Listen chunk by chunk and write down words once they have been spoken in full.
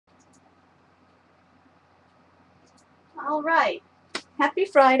All right. Happy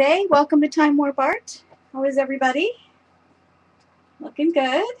Friday. Welcome to Time Warp Art. How is everybody? Looking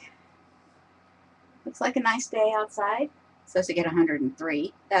good. Looks like a nice day outside. Supposed to get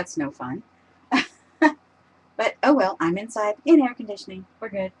 103. That's no fun. But oh well, I'm inside in air conditioning. We're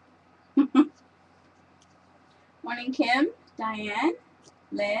good. Morning, Kim, Diane,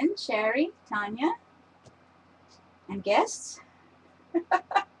 Lynn, Sherry, Tanya, and guests.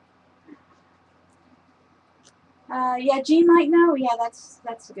 Yeah, Jean might know. Yeah,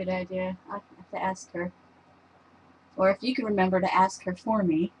 that's a good idea. I have to ask her. Or if you can remember to ask her for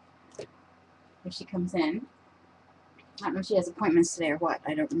me if she comes in. I don't know if she has appointments today or what.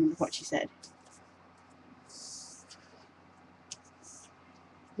 I don't remember what she said.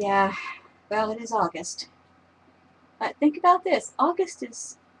 Yeah, well, it is August. But think about this. August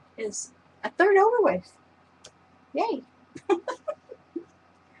is a third over with. Yay.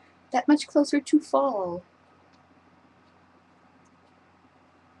 That much closer to fall.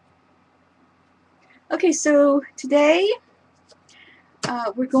 Okay, so today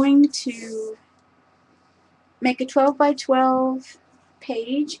we're going to make a 12 by 12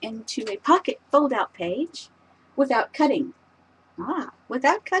 page into a pocket fold-out page without cutting.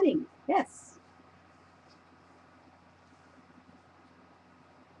 Without cutting, yes.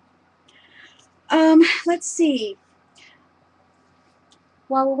 Let's see.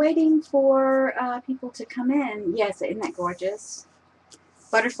 While we're waiting for people to come in, yes, isn't that gorgeous?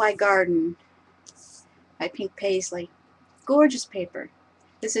 Butterfly Garden by Pink Paisley. Gorgeous paper.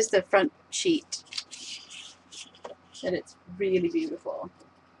 This is the front sheet. And it's really beautiful.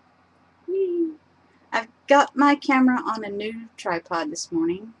 Whee. I've got my camera on a new tripod this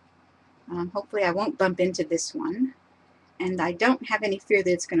morning. Hopefully I won't bump into this one. And I don't have any fear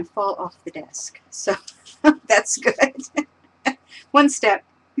that it's going to fall off the desk. So that's good. One step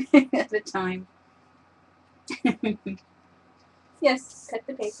at a time. Yes, cut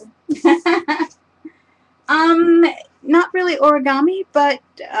the paper. Not really origami, but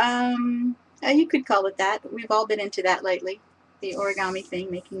you could call it that. We've all been into that lately, the origami thing,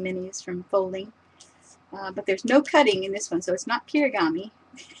 making minis from folding. But there's no cutting in this one, so it's not kirigami.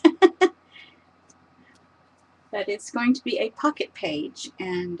 But it's going to be a pocket page,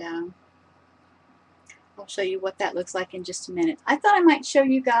 and I'll show you what that looks like in just a minute. I thought I might show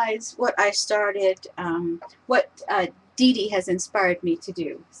you guys what I started, what Dee Dee has inspired me to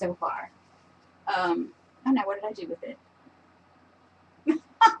do so far. Oh no, what did I do with it?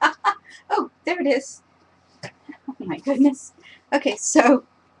 Oh, there it is. Oh my goodness. Okay, so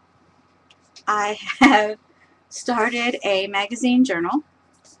I have started a magazine journal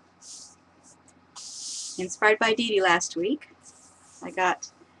inspired by Dee Dee last week. I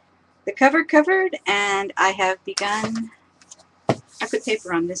got the cover covered, and I have begun, I put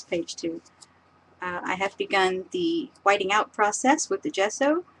paper on this page too. I have begun the whiting out process with the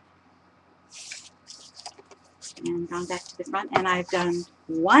gesso and gone back to the front, and I've done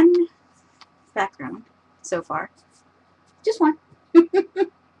one background so far. Just one.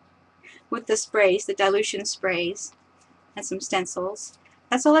 With the sprays, the dilution sprays, and some stencils.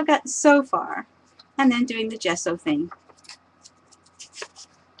 That's all I've got so far. And then doing the gesso thing.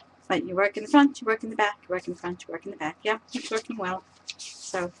 But you work in the front, you work in the back, you work in the front, you work in the back. Yeah, it's working well.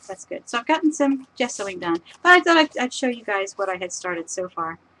 So that's good. So I've gotten some gessoing done. But I thought I'd show you guys what I had started so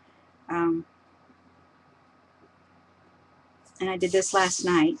far. And I did this last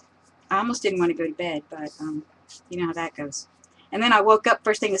night. I almost didn't want to go to bed, but you know how that goes. And then I woke up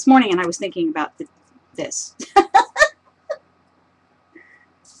first thing this morning and I was thinking about this.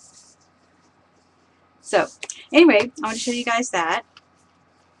 So anyway, I want to show you guys that.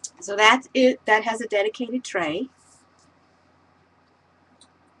 So that has a dedicated tray.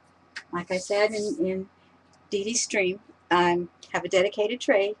 Like I said in Dee Dee's stream, have a dedicated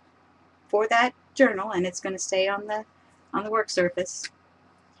tray for that journal, and it's going to stay on the work surface.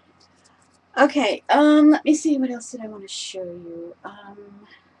 Okay, let me see, what else did I want to show you?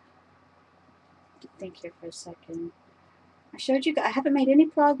 Think here for a second. I showed you, I haven't made any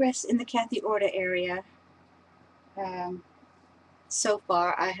progress in the Kathy Orta area so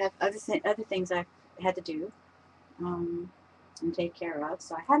far. I have other things I've had to do and take care of,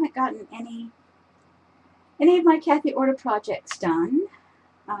 so I haven't gotten any of my Kathy Orta projects done.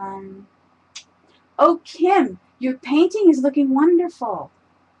 Oh, Kim, your painting is looking wonderful.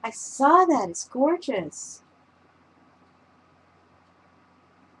 I saw that. It's gorgeous.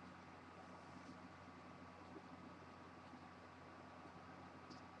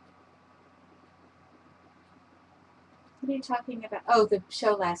 What are you talking about? Oh, the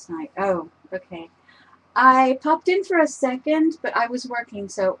show last night. Oh, okay. I popped in for a second, but I was working,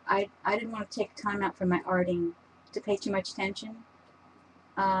 so I didn't want to take time out from my arting to pay too much attention.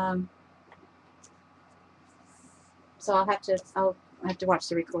 So I'll have to watch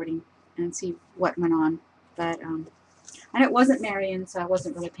the recording and see what went on. But and it wasn't Marion, so I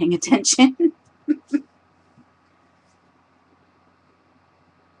wasn't really paying attention.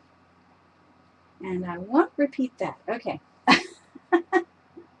 And I won't repeat that. Okay.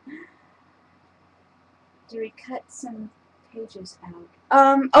 Do we cut some pages out?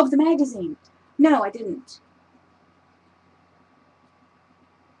 Oh, the magazine. No, I didn't.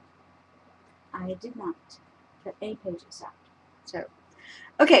 I did not cut any pages out. So,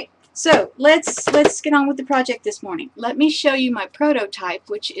 okay. So let's get on with the project this morning. Let me show you my prototype,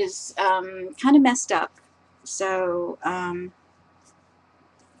 which is kind of messed up. So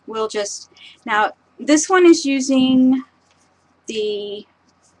we'll just now. This one is using the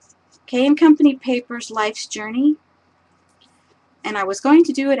K & Company Papers Life's Journey, and I was going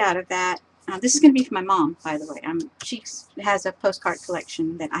to do it out of that. This is going to be for my mom, by the way. She has a postcard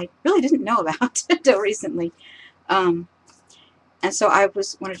collection that I really didn't know about until recently, and so I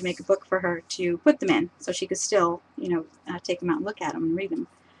wanted to make a book for her to put them in, so she could still, take them out and look at them and read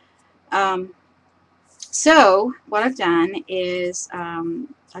them. So what I've done is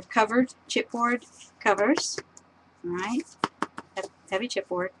I've covered chipboard covers, all right, heavy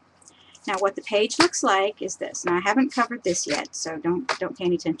chipboard. Now what the page looks like is this. Now I haven't covered this yet, so don't pay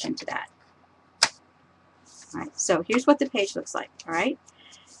any attention to that. All right, so here's what the page looks like. All right,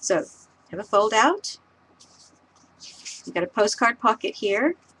 so have a fold out. You've got a postcard pocket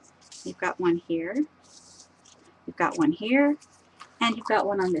here. You've got one here. You've got one here, and you've got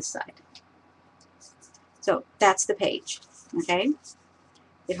one on this side. So that's the page. Okay,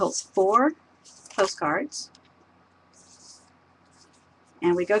 it holds 4 postcards.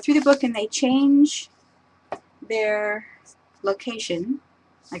 And we go through the book and they change their location,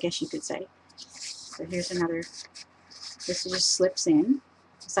 I guess you could say. So here's another, this just slips in.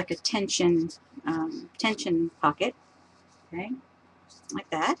 It's like a tension pocket, okay, like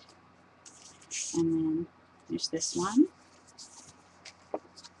that. And then there's this one.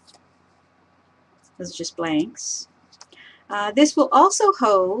 Those are just blanks. This will also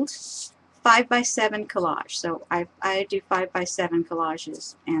hold 5x7 collage. So I do 5x7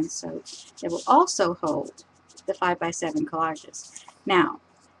 collages, and so it will also hold the 5x7 collages. Now,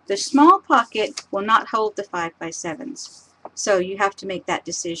 the small pocket will not hold the 5x7s. So you have to make that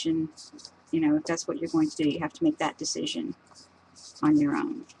decision, if that's what you're going to do, you have to make that decision on your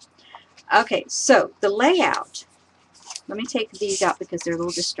own. Okay, so the layout. Let me take these out because they're a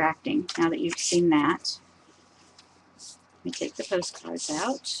little distracting now that you've seen that. Let me take the postcards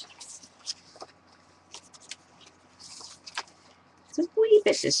out. It's a wee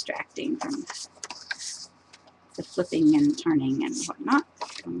bit distracting from the flipping and turning and whatnot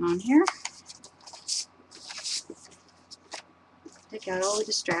going on here. Take out all the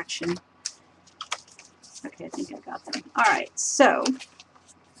distraction. Okay, I think I got them. Alright, so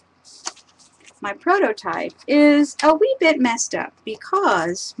my prototype is a wee bit messed up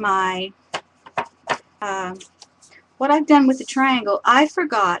because my what I've done with the triangle, I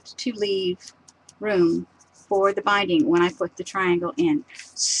forgot to leave room for the binding when I put the triangle in.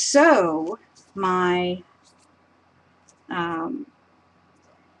 So my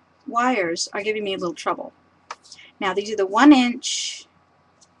wires are giving me a little trouble. Now these are the 1-inch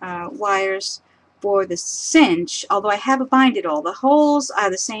wires for the cinch, although I have a binded all. The holes are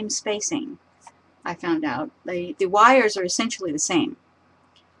the same spacing, I found out. The wires are essentially the same.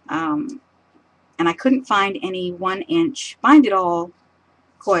 And I couldn't find any 1-inch binded all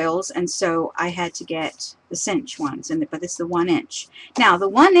coils, and so I had to get the cinch ones, but this is the 1-inch. Now the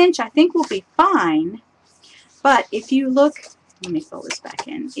 1-inch I think will be fine, but if you look, let me fill this back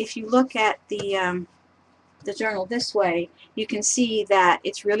in. If you look at the journal this way, you can see that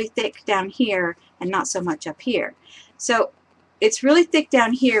it's really thick down here and not so much up here. So it's really thick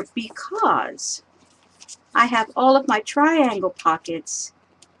down here because I have all of my triangle pockets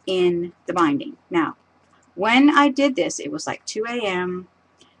in the binding. Now, when I did this, it was like 2 a.m.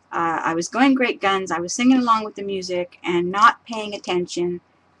 I was going great guns. I was singing along with the music and not paying attention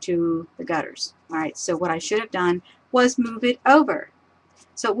to the gutters. Alright, so what I should have done was move it over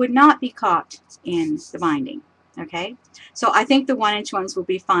so it would not be caught in the binding. Okay, so I think the 1-inch ones will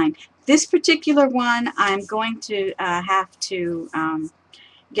be fine. This particular one, I'm going to have to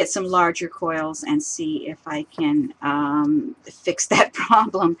get some larger coils and see if I can fix that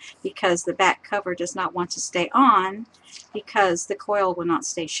problem, because the back cover does not want to stay on because the coil will not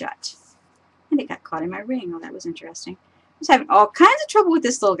stay shut. And it got caught in my ring. Oh, that was interesting. I was having all kinds of trouble with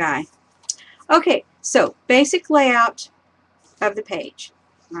this little guy. Okay, so basic layout of the page.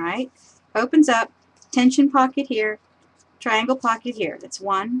 All right, opens up. tension pocket here, triangle pocket here. That's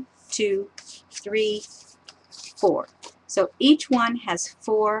 1, 2, 3, 4. So each one has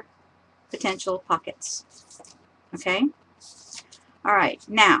 4 potential pockets. Okay? All right,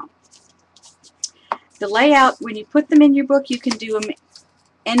 now, the layout, when you put them in your book, you can do them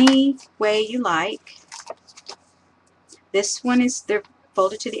any way you like. This one is, they're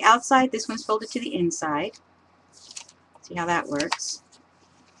folded to the outside, this one's folded to the inside. See how that works.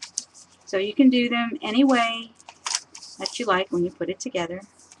 So you can do them any way that you like when you put it together.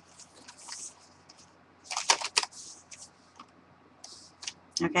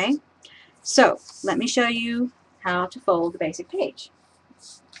 Okay, so let me show you how to fold the basic page.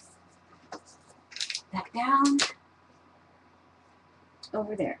 Back down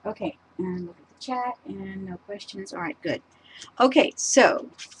over there. Okay, and look at the chat and no questions. All right, good. Okay, so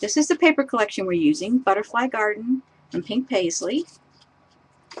this is the paper collection we're using, Butterfly Garden from Pink Paisley.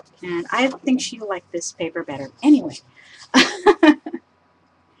 And I think she'll like this paper better. Anyway,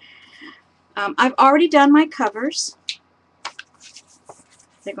 I've already done my covers.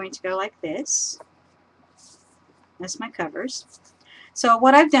 They're going to go like this. That's my covers. So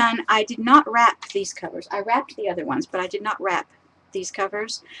what I've done, I did not wrap these covers. I wrapped the other ones, but I did not wrap these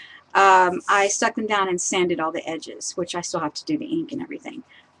covers. I stuck them down and sanded all the edges, which I still have to do the ink and everything.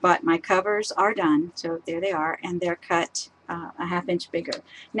 But my covers are done, so there they are, and they're cut a 1/2 inch bigger.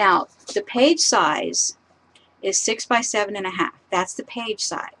 Now, the page size is 6 by 7.5. That's the page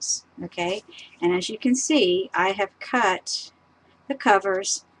size, okay? And as you can see, I have cut the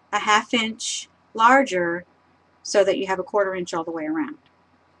covers a 1/2 inch larger so that you have a 1/4 inch all the way around,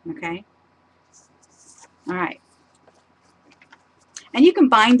 okay? All right. And you can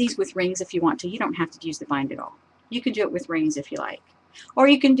bind these with rings if you want to. You don't have to use the bind at all. You can do it with rings if you like. Or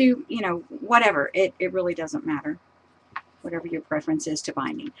you can do, you know, whatever. It really doesn't matter. Whatever your preference is to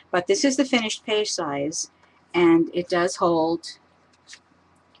binding. But this is the finished page size, and it does hold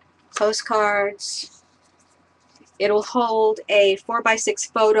postcards. It'll hold a 4 by 6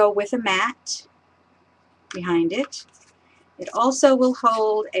 photo with a mat behind it. It also will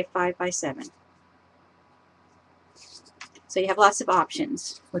hold a 5 by 7. So you have lots of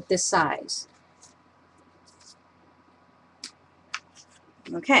options with this size.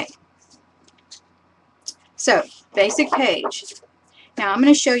 Okay. So, basic page. Now I'm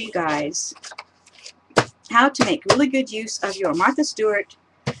going to show you guys how to make really good use of your Martha Stewart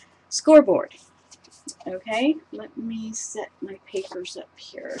scoreboard. Okay, let me set my papers up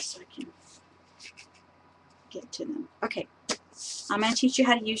here so I can get to them. Okay, I'm going to teach you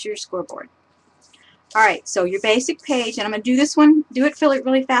how to use your scoreboard. Alright, so your basic page, and I'm going to do this one, do it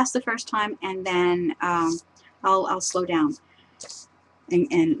really fast the first time, and then I'll slow down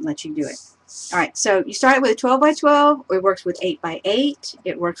and let you do it. Alright, so you start with a 12 by 12, or it works with 8 by 8,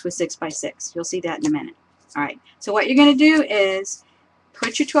 it works with 6 by 6. You'll see that in a minute. Alright, so what you're going to do is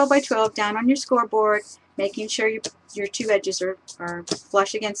put your 12 by 12 down on your scoreboard, making sure your 2 edges are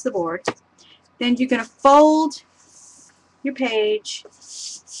flush against the board. Then you're going to fold your page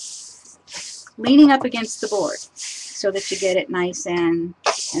leaning up against the board so that you get it nice and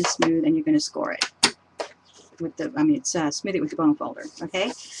smooth, and you're going to score it with the, smooth it with the bone folder.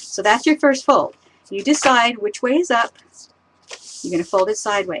 Okay, so that's your first fold. You decide which way is up. You're going to fold it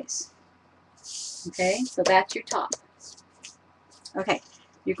sideways. Okay, so that's your top. Okay,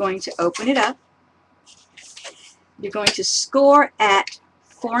 you're going to open it up. You're going to score at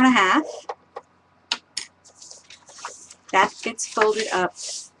 4.5. That gets folded up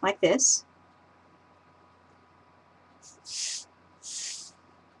like this.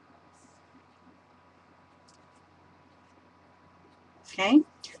 Okay,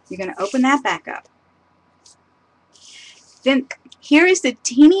 you're going to open that back up. Then here is the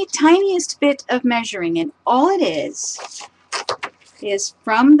tiniest bit of measuring, and all it is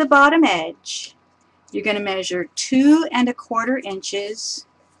from the bottom edge, you're going to measure 2 1/4 inches,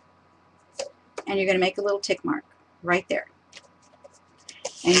 and you're going to make a little tick mark right there.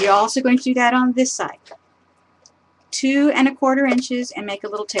 And you're also going to do that on this side. 2 1/4 inches and make a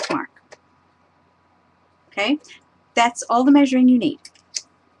little tick mark. Okay, that's all the measuring you need.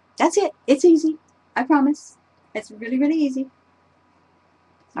 That's it. It's easy. I promise. It's really easy.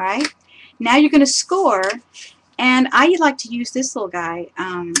 All right. Now you're going to score, and I like to use this little guy.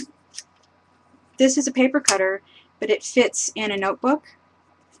 This is a paper cutter, but it fits in a notebook.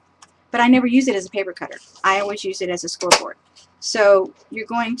 But I never use it as a paper cutter. I always use it as a scoreboard. So you're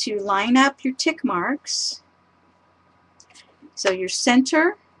going to line up your tick marks. So your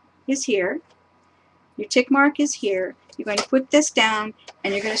center is here. Your tick mark is here. You're going to put this down,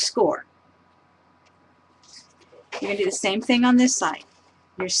 and you're going to score. You're going to do the same thing on this side.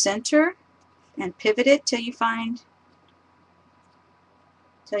 Your center and pivot it till you find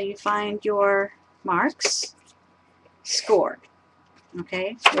your marks. Score,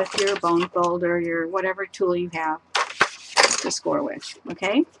 okay, with your bone fold or your whatever tool you have to score with,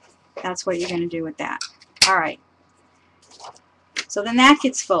 okay? That's what you're going to do with that. All right. So then that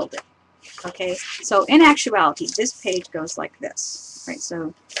gets folded, okay? So in actuality, this page goes like this, right?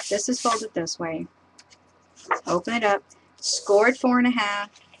 So this is folded this way. Open it up, score at 4.5,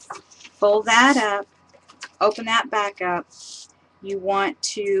 fold that up, open that back up. You want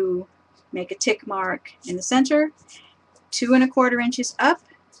to make a tick mark in the center, 2 1/4 inches up,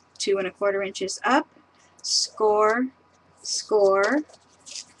 2 1/4 inches up, score, score.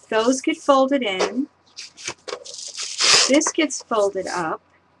 Those get folded in. This gets folded up.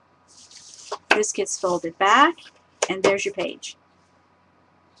 This gets folded back, and there's your page.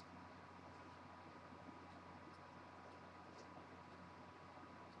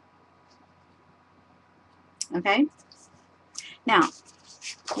 Okay? Now,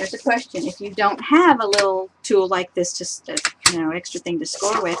 there's a question. If you don't have a little tool like this, just a, extra thing to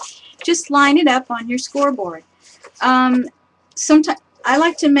score with, just line it up on your scoreboard. Sometimes I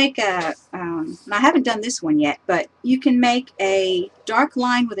like to make a, I haven't done this one yet, but you can make a dark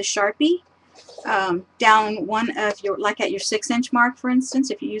line with a Sharpie down one of your, like at your 6-inch mark, for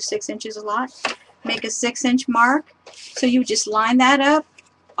instance, if you use 6 inches a lot, make a 6-inch mark. So you just line that up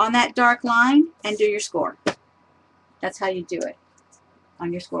on that dark line and do your score. That's how you do it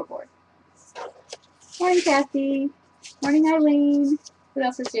on your scoreboard. Morning, Kathy. Morning, Eileen. Who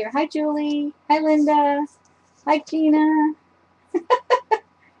else is here? Hi, Julie. Hi, Linda. Hi, Gina.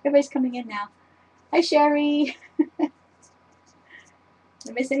 Everybody's coming in now. Hi, Sherry. Did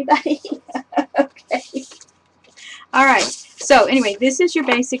I miss anybody? Okay. All right. So anyway, this is your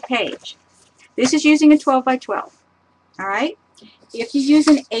basic page. This is using a 12 by 12. All right. If you use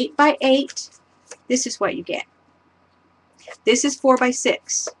an 8 by 8, this is what you get. This is 4 by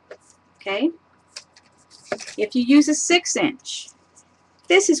 6. Okay. If you use a 6-inch,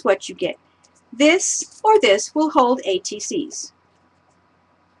 this is what you get. This or this will hold ATCs.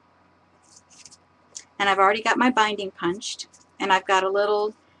 And I've already got my binding punched, and I've got a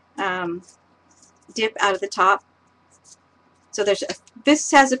little dip out of the top. So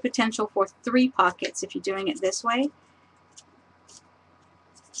this has a potential for 3 pockets if you're doing it this way.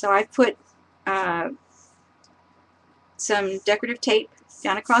 So I put some decorative tape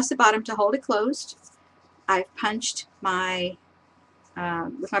down across the bottom to hold it closed. I've punched my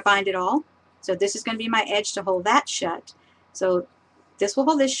with my bind it all. So this is going to be my edge to hold that shut. So this will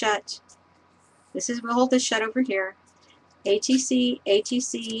hold this shut. This will hold this shut over here. ATC,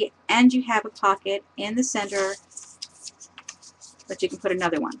 ATC, and you have a pocket in the center, but you can put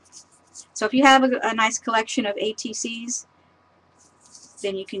another one. So if you have a nice collection of ATCs,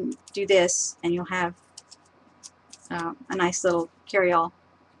 then you can do this, and you'll have a nice little carry-all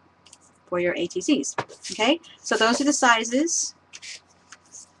for your ATCs. Okay, so those are the sizes.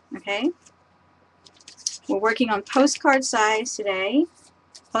 Okay, we're working on postcard size today.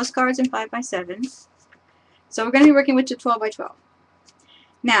 Postcards in 5 by 7. So we're going to be working with the 12 by 12.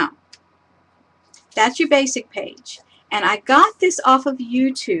 Now, that's your basic page. And I got this off of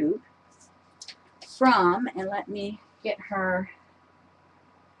YouTube from, and let me get her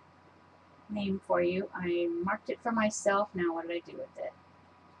name for you. I marked it for myself. Now what did I do with it?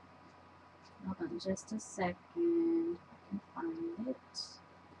 Hold on just a second. I can find it.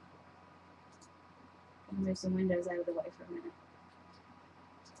 I'll move some windows out of the way for a minute.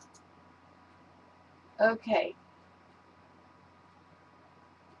 Okay.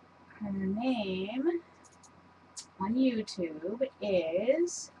 Her name on YouTube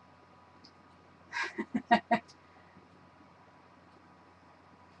is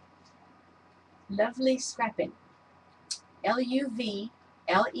Lovely Scrappin'.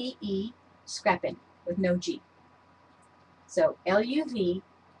 L-U-V-L-E-E Scrappin' with no G. So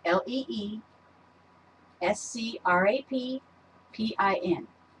L-U-V-L-E-E-S-C-R-A-P-P-I-N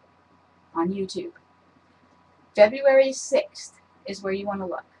on YouTube. February 6th is where you want to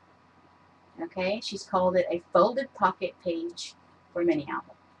look. Okay, she's called it a folded pocket page for Mini Owl.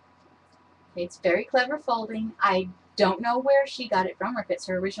 Okay, it's very clever folding. I don't know where she got it from, or if it's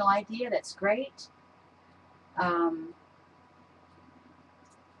her original idea. That's great. But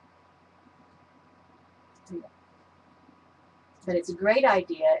it's a great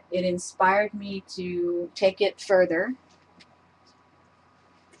idea. It inspired me to take it further.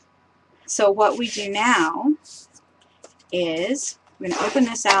 So what we do now is we're going to open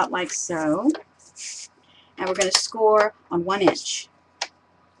this out like so, and we're going to score on 1 inch.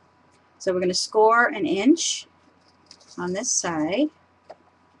 So we're going to score 1 inch on this side.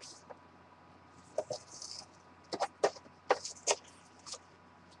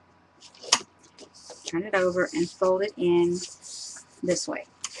 turn it over and fold it in this way.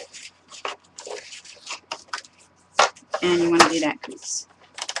 And you want to do that crease.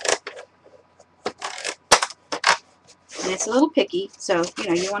 And it's a little picky, so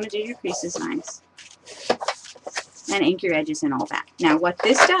you want to do your creases nice. And ink your edges and all that. Now what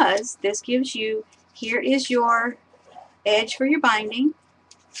this does, this gives you, here is your edge for your binding,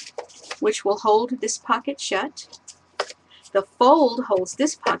 which will hold this pocket shut. The fold holds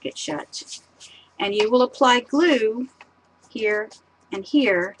this pocket shut. And you will apply glue here and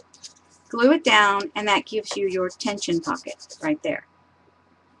here, glue it down, and that gives you your tension pocket right there.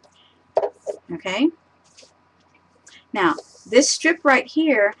 Okay? Now, this strip right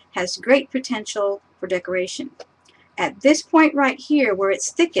here has great potential for decoration. At this point right here where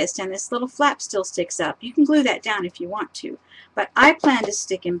it's thickest and this little flap still sticks up, you can glue that down if you want to. But I plan to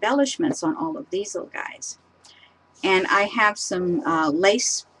stick embellishments on all of these little guys. And I have some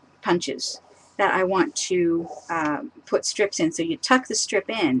lace punches that I want to put strips in. So you tuck the strip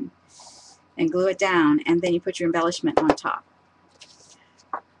in and glue it down, and then you put your embellishment on top.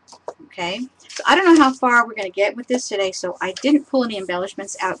 Okay? So I don't know how far we're going to get with this today, so I didn't pull any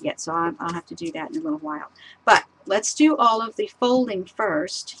embellishments out yet, so I'll have to do that in a little while. But let's do all of the folding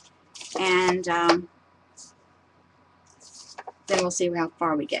first, and then we'll see how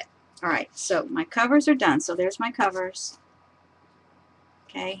far we get. Alright, so my covers are done. So there's my covers.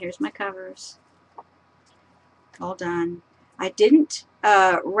 Okay, here's my covers. All done. I didn't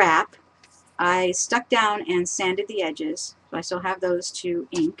wrap. I stuck down and sanded the edges, so I still have those to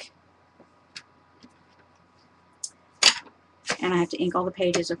ink. And I have to ink all the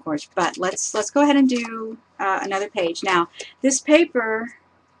pages, of course. But let's go ahead and do another page. Now, this paper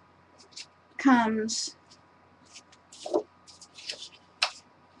comes,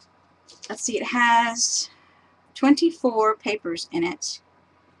 let's see, it has 24 papers in it.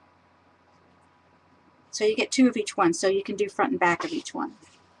 So you get 2 of each one, so you can do front and back of each one.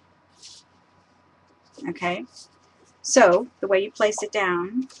 Okay? So, the way you place it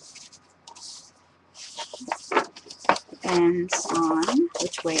down depends on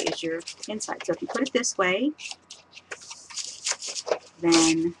which way is your inside. So if you put it this way,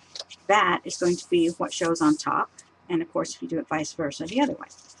 then that is going to be what shows on top. And of course, if you do it vice versa, the other way.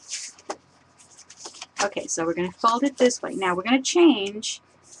 Okay, so we're going to fold it this way. Now we're going to change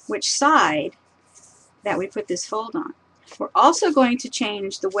which side that we put this fold on. We're also going to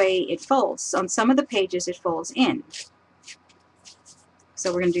change the way it folds. On some of the pages it folds in.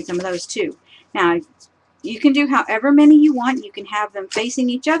 So we're going to do some of those too. Now, you can do however many you want. You can have them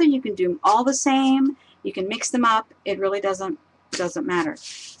facing each other. You can do them all the same. You can mix them up. It really doesn't matter.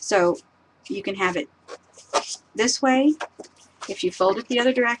 So you can have it this way. If you fold it the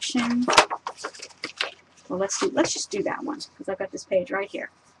other direction, well, let's just do that one because I've got this page right here.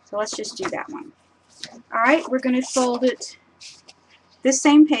 So let's just do that one. All right, we're going to fold it this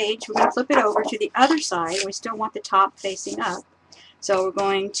same page. We're going to flip it over to the other side. We still want the top facing up. So we're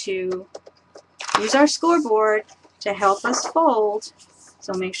going to use our scoreboard to help us fold.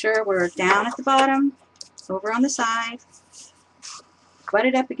 So make sure we're down at the bottom, over on the side, butt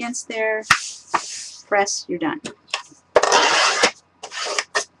it up against there, press, you're done.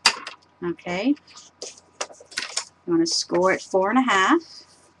 Okay. You want to score at 4.5.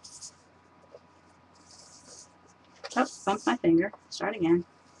 Oh, bumped my finger. Start again.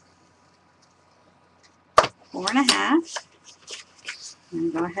 4.5.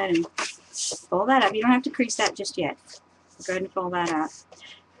 And go ahead and fold that up. You don't have to crease that just yet. Go ahead and fold that up.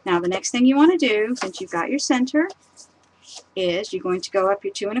 Now the next thing you want to do, since you've got your center, is you're going to go up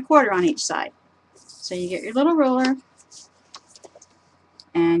your 2 1/4 on each side. So you get your little ruler,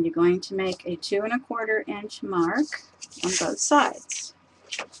 and you're going to make a 2 1/4 inch mark on both sides.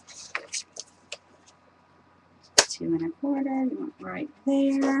 2 1/4, you want right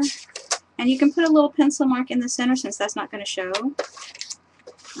there. And you can put a little pencil mark in the center since that's not going to show.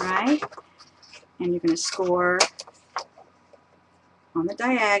 Alright, and you're going to score on the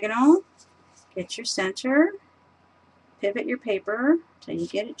diagonal, get your center, pivot your paper till you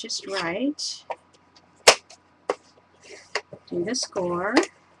get it just right, do the score,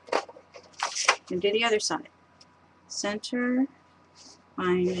 and do the other side. Center,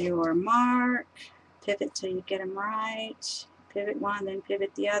 find your mark, pivot till you get them right, pivot one, then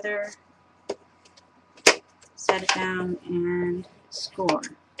pivot the other, set it down, and score.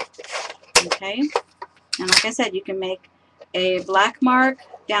 Okay, and like I said, you can make a black mark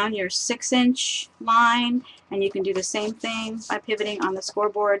down your 6-inch line, and you can do the same thing by pivoting on the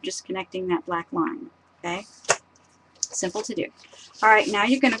scoreboard, just connecting that black line. Okay, simple to do. Alright, now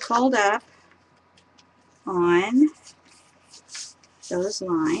you're going to fold up on those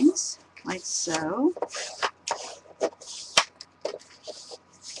lines. like so.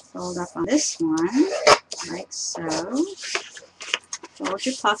 Fold up on this one, like so. Fold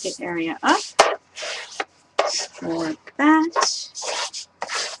your pocket area up. Score that.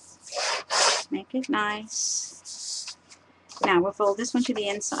 Make it nice. Now we'll fold this one to the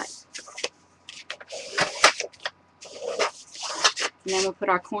inside. And then we'll put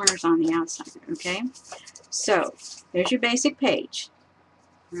our corners on the outside, okay? So, there's your basic page,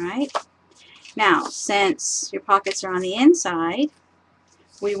 right? Now, since your pockets are on the inside,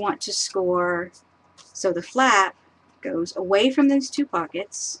 we want to score so the flap goes away from these two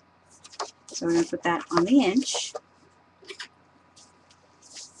pockets. So we're going to put that on the inch.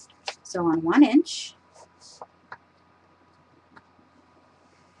 So on 1 inch.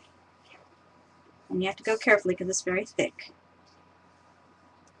 And you have to go carefully because it's very thick.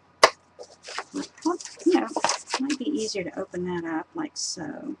 You know, it might be easier to open that up like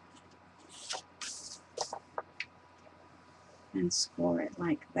so. And score it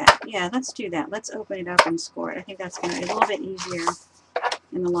like that. Yeah, let's do that. Let's open it up and score it. I think that's going to be a little bit easier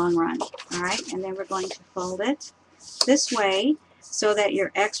in the long run. All right, and then we're going to fold it this way so that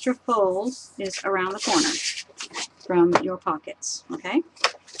your extra fold is around the corner from your pockets, okay?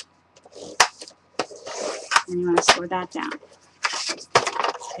 And you want to score that down.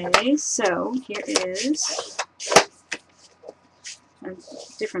 Okay, so here is a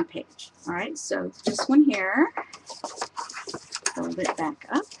different page. All right, so this one here, fold it back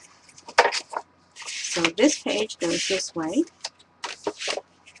up. So this page goes this way,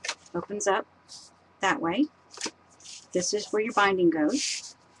 opens up that way. This is where your binding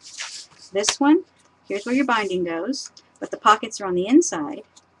goes. This one, here's where your binding goes, but the pockets are on the inside,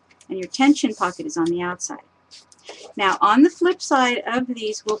 and your tension pocket is on the outside. Now, on the flip side of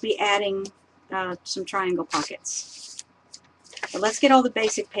these, we'll be adding some triangle pockets. But let's get all the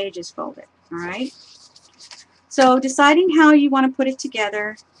basic pages folded, all right? So deciding how you want to put it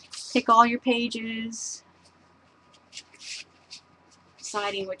together, pick all your pages,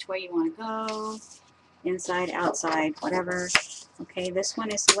 deciding which way you want to go, inside, outside, whatever. Okay, this one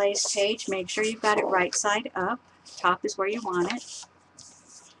is the lace page. Make sure you've got it right side up. Top is where you want it.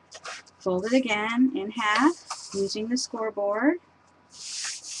 Fold it again in half using the scoreboard.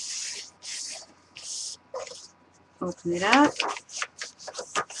 Open it up.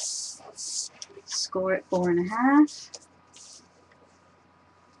 Score it 4 1/2.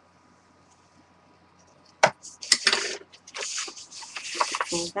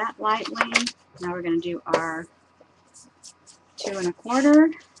 Fold that lightly. Now we're going to do our 2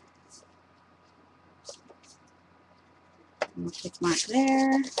 1/4. We'll tick mark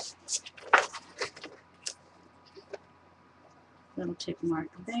there. Little tick mark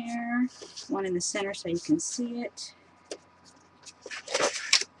there. One in the center so you can see it.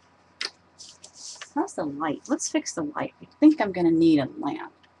 How's the light? Let's fix the light. I think I'm going to need a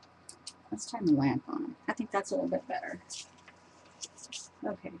lamp. Let's turn the lamp on. I think that's a little bit better.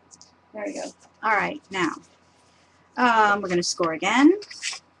 Okay, there we go. All right, now we're going to score again.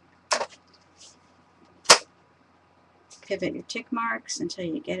 Pivot your tick marks until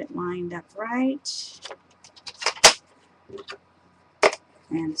you get it lined up right.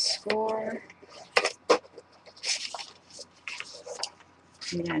 And score.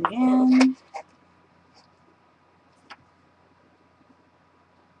 Do that again.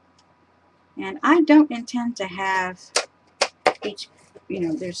 And I don't intend to have each,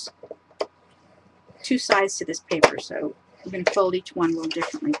 there's 2 sides to this paper, so I'm going to fold each one a little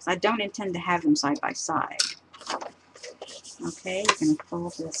differently because I don't intend to have them side by side. Okay, you're going to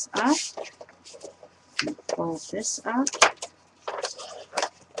fold this up, and fold this up.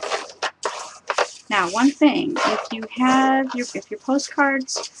 Now, one thing, if your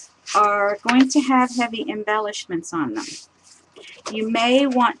postcards are going to have heavy embellishments on them, you may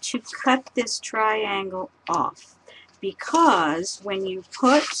want to cut this triangle off, because when you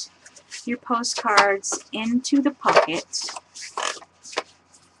put your postcards into the pocket,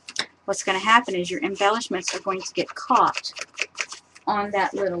 what's going to happen is your embellishments are going to get caught on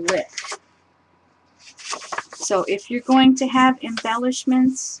that little lip. So if you're going to have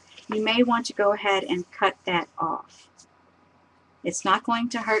embellishments, you may want to go ahead and cut that off. It's not going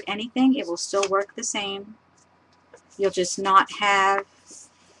to hurt anything. It will still work the same. You'll just not have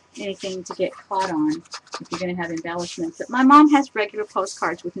anything to get caught on if you're going to have embellishments. But my mom has regular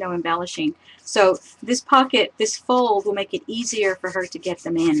postcards with no embellishing. So this pocket, this fold will make it easier for her to get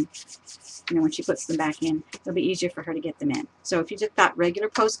them in. When she puts them back in, it'll be easier for her to get them in. So if you just got regular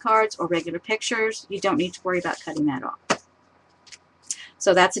postcards or regular pictures, you don't need to worry about cutting that off.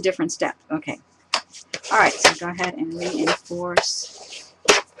 So that's a different step. Okay. All right, so go ahead and reinforce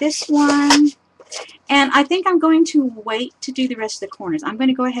this one. And I think I'm going to wait to do the rest of the corners. I'm going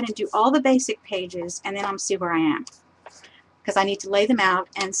to go ahead and do all the basic pages, and then I'll see where I am, because I need to lay them out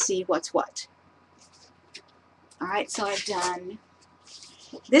and see what's what. Alright, so I've done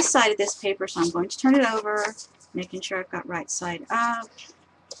this side of this paper, so I'm going to turn it over, making sure I've got right side up.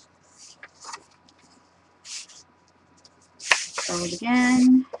 Fold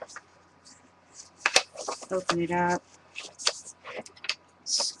again. Open it up.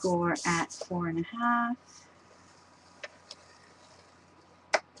 Score at 4.5.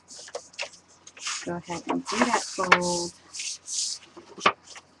 Go ahead and do that fold.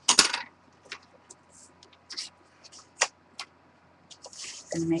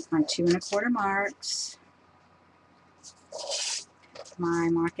 I'm going to make my 2 1/4 marks. My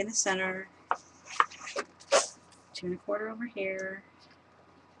mark in the center. 2 1/4 over here.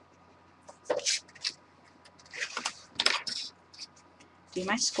 Do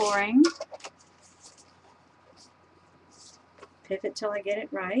my scoring. Pivot till I get it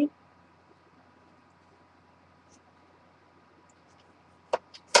right.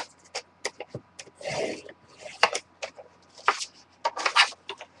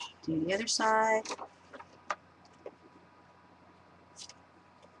 Do the other side.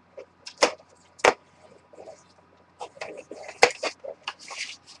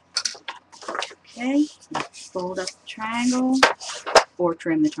 Okay, fold up the triangle or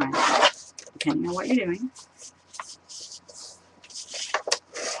trim the triangle, depending on what you're doing.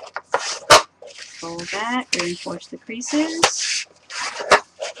 Fold that, reinforce the creases.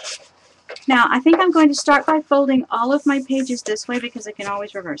 Now, I think I'm going to start by folding all of my pages this way because I can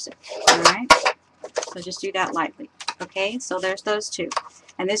always reverse it. Alright? So just do that lightly. Okay, so there's those two.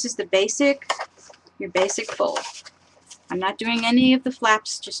 And this is the basic, your basic fold. I'm not doing any of the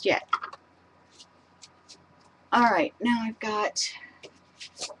flaps just yet. Alright, now I've got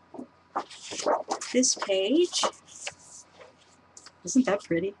this page. Isn't that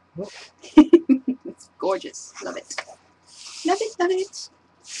pretty? It's gorgeous. Love it. Love it, love it.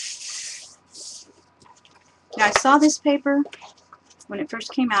 Now, I saw this paper when it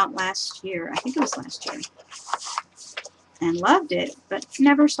first came out last year. I think it was last year. And loved it, but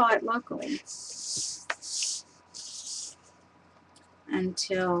never saw it locally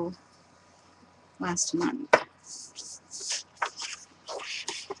until last month.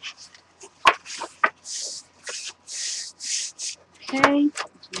 Okay,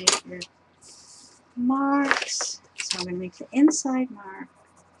 make your marks. So I'm going to make the inside mark,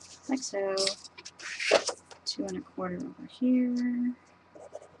 like so. 2 1/4 over here.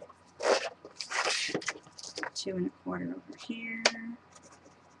 2 1/4 over here.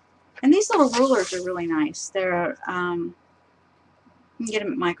 And these little rulers are really nice. They're, you can get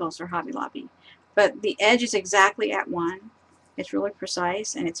them at Michael's or Hobby Lobby. But the edge is exactly at 1. It's really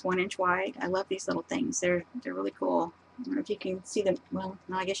precise, and it's 1 inch wide. I love these little things. They're really cool. I don't know if you can see them. Well,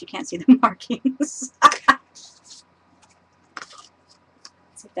 no, I guess you can't see the markings.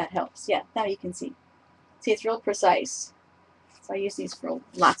 See if that helps. Yeah, now you can see. See, it's real precise. So I use these for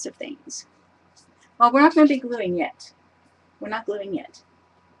lots of things. Well, we're not going to be gluing yet. We're not gluing yet.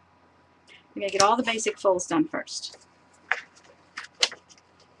 We're going to get all the basic folds done first.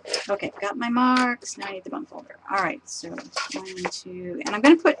 Okay, got my marks. Now I need the bump folder. Alright, so 1, 2, and I'm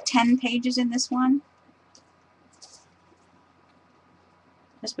going to put 10 pages in this one.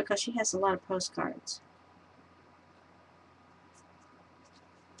 Just because she has a lot of postcards.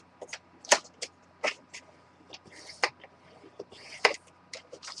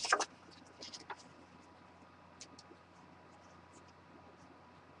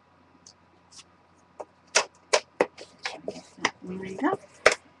 Lined up.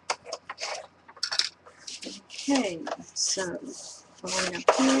 Okay, so folding up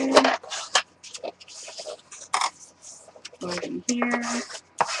here, folding here,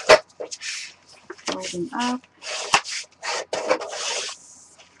 folding up,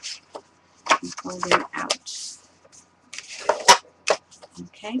 and folding out.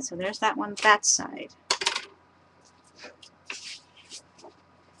 Okay, so there's that one, that side.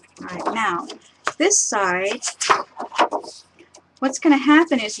 Alright, now, this side, what's going to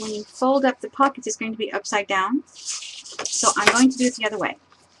happen is when you fold up the pockets, it's going to be upside down. So I'm going to do it the other way.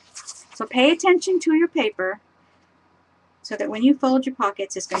 So pay attention to your paper so that when you fold your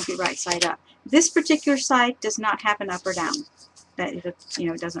pockets, it's going to be right side up. This particular side does not happen up or down. That, you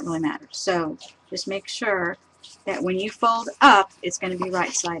know, it doesn't really matter. So just make sure that when you fold up, it's going to be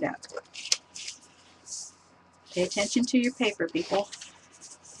right side up. Pay attention to your paper, people.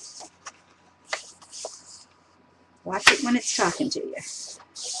 Watch it when it's talking to you.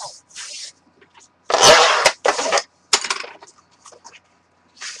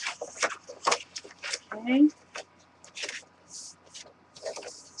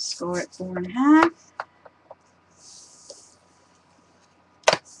 Score at 4.5.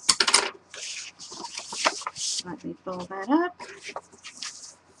 Slightly fold that up.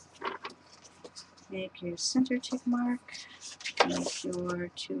 Make your center tick mark. Make your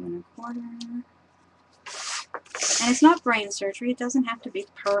 2 1/4. And it's not brain surgery. It doesn't have to be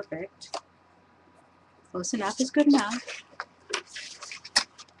perfect. Close enough is good enough.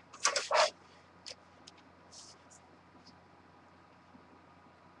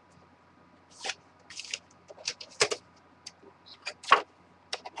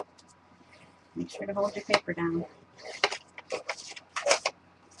 Make sure to hold your paper down.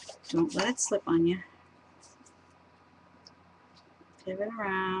 Don't let it slip on you. Pivot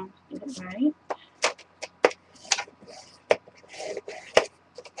around, get it right.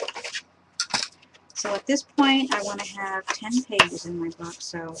 So at this point, I want to have 10 pages in my book.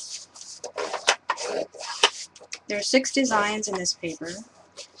 So there are 6 designs in this paper.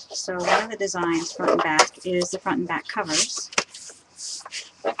 So one of the designs, front and back, is the front and back covers.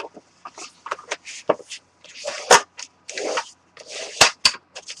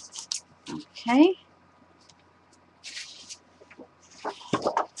 Okay.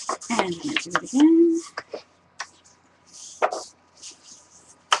 And I'm going to do it again.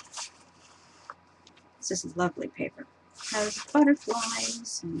 This is lovely paper. It has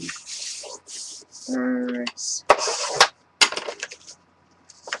butterflies and birds.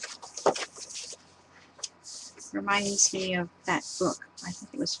 Reminds me of that book. I think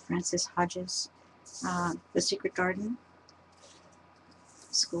it was Frances Hodges, The Secret Garden.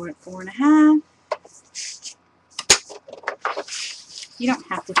 Score at 4.5. You don't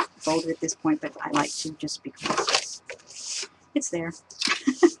have to fold it at this point, but I like to just because it's there.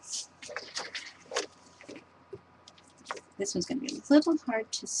 This one's going to be a little hard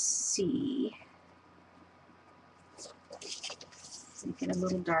to see. Make it a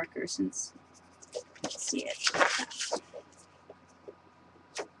little darker since you can't see it.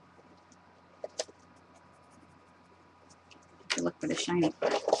 To look for the shiny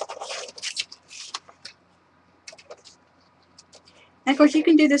part. And of course, you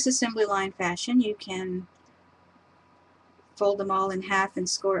can do this assembly line fashion. You can fold them all in half and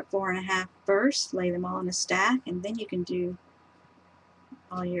score at 4.5 first, lay them all in a stack, and then you can do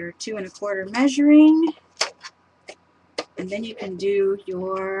all your 2 1/4 measuring, and then you can do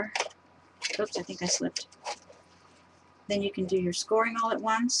your, oops, I think I slipped. Then you can do your scoring all at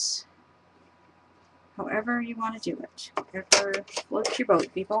once, however you want to do it. Whatever floats your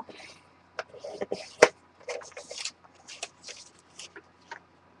boat, people.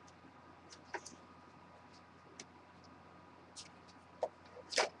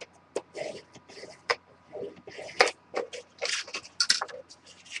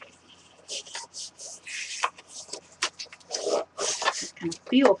 Kind of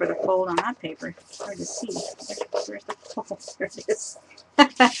feel for the fold on that paper. It's hard to see. Where's the fold? There it is. A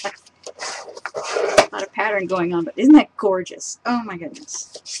lot of pattern going on, but isn't that gorgeous? Oh my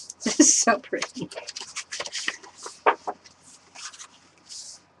goodness. This is so pretty.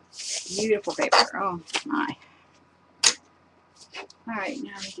 Beautiful paper. Oh my. Alright,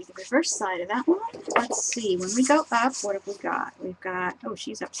 now we do the reverse side of that one. Let's see. When we go up, what have we got? We've got, oh,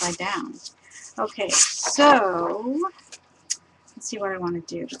 she's upside down. Okay, so let's see what I want to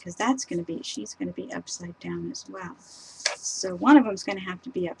do, because that's going to be, she's going to be upside down as well. So one of them's going to have to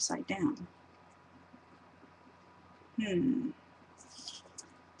be upside down.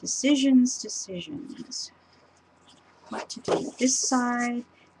 Decisions. What to do? This side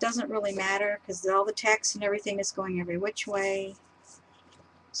doesn't really matter because all the text and everything is going every which way.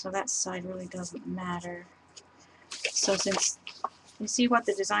 So that side really doesn't matter. So since you see what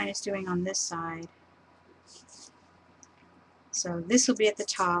the design is doing on this side, so this will be at the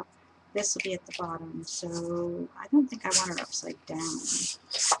top, this will be at the bottom. So I don't think I want her upside down.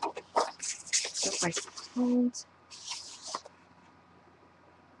 So if I fold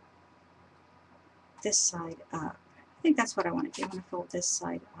this side up, I think that's what I want to do. I want to fold this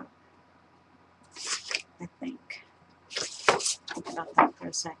side up, I think. Think about that for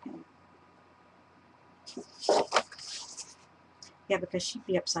a second. Yeah, because she'd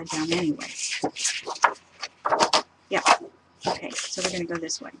be upside down anyway. Yeah. Okay, so we're going to go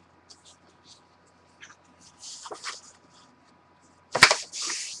this way.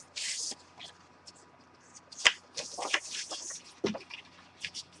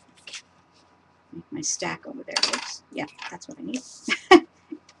 Make my stack over there. Oops. Yeah, that's what I need. I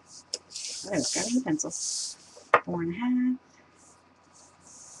was grabbing the pencil. 4.5.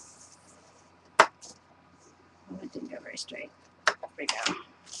 Oh, it didn't go very straight. There we go.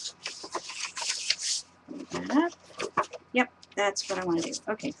 Move that up. Yep, that's what I want to do.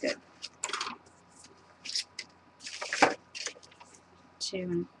 Okay, good.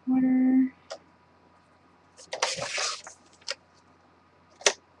 2 1/4.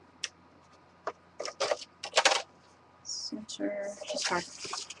 Center. It's just hard,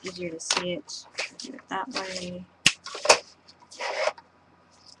 easier to see it. Do it that way.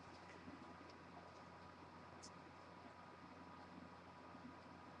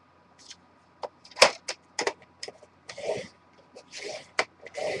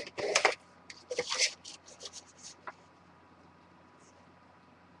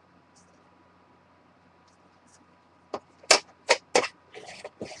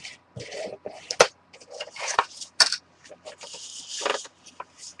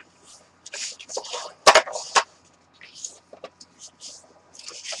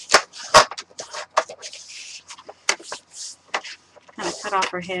 Kind of cut off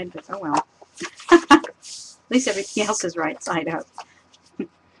her head, but oh well. At least everything else is right side up.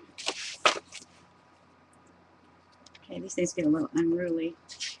 Okay, these things get a little unruly.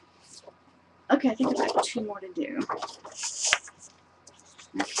 Okay, I think I've got 2 more to do.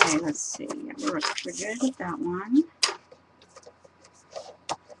 Okay, let's see. We're good with that one.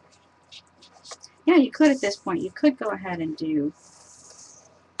 Yeah, you could at this point. You could go ahead and do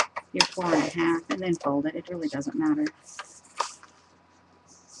your 4 1/2 and then fold it. It really doesn't matter.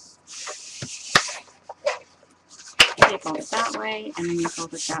 You fold it that way, and then you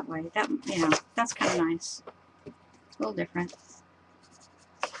fold it that way. That, you know, that's kind of nice. It's a little different.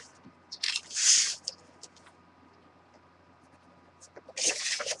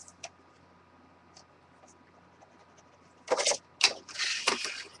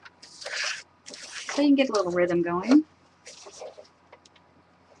 So you can get a little rhythm going.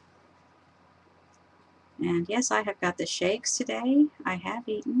 And yes, I have got the shakes today. I have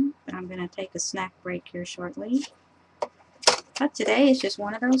eaten, but I'm going to take a snack break here shortly. But today is just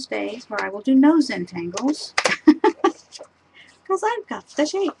one of those days where I will do nose entangles. Because I've got the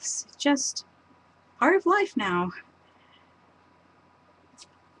shakes. It's just part of life now.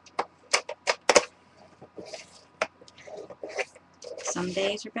 Some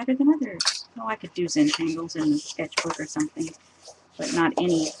days are better than others. Oh, I could do Zentangles in the sketchbook or something, but not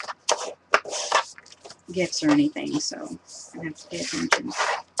any gifts or anything, so I have to pay attention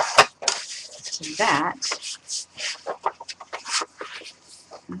to that.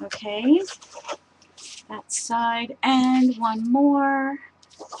 Okay, that side, and one more.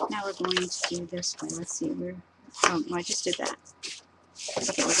 Now we're going to do this way. Let's see, oh, no, I just did that.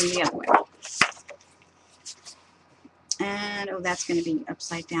 Okay, we're going the other way. And, oh, that's going to be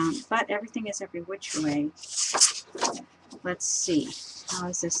upside down, but everything is every which way. Let's see, how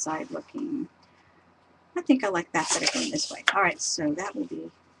is this side looking? I think I like that better going this way. All right, so that will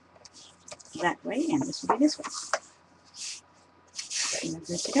be that way, and this will be this way. And we're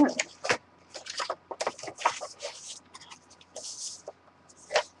good to go.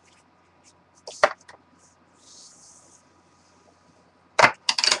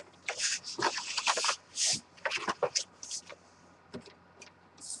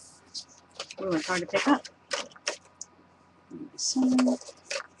 Oh, it's hard to pick up. So,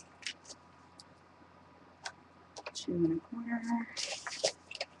 2 1/4,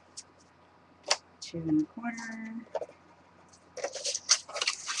 2 1/4.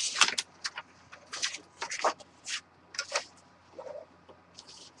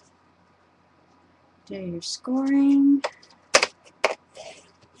 Do your scoring,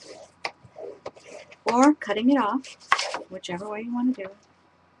 or cutting it off, whichever way you want to do it.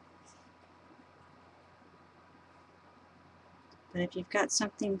 But if you've got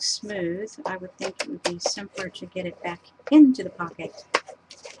something smooth, I would think it would be simpler to get it back into the pocket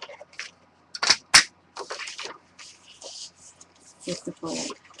with the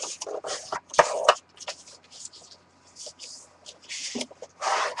fold.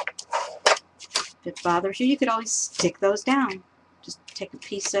 If it bothers you, you could always stick those down. Just take a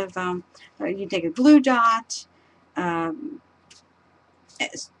piece of, you take a glue dot,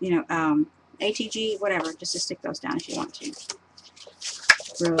 ATG, whatever, just to stick those down if you want to.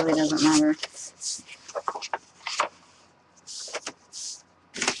 Really doesn't matter.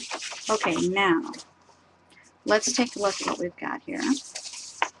 Okay, now let's take a look at what we've got here.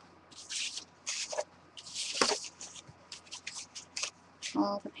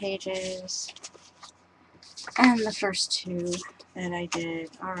 All the pages and the first 2 that I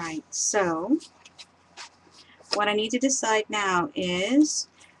did. All right, so what I need to decide now is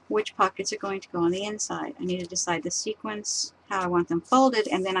which pockets are going to go on the inside. I need to decide the sequence, how I want them folded,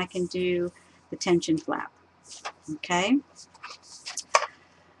 and then I can do the tension flap. Okay?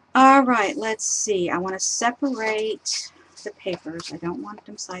 All right, let's see. I want to separate the papers. I don't want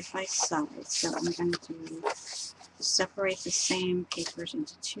them side by side, so I'm going to separate the same papers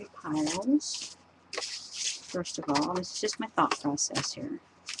into 2 piles. First of all, this is just my thought process here.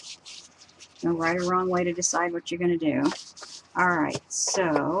 No right or wrong way to decide what you're going to do. Alright,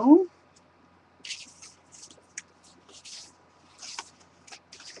 so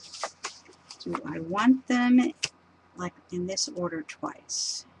do I want them like in this order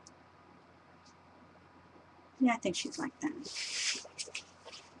twice? Yeah, I think she'd like that.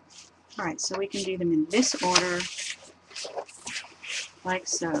 Alright, so we can do them in this order, like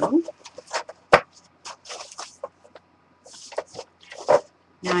so.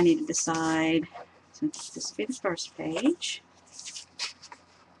 Now I need to decide, since this will be the first page.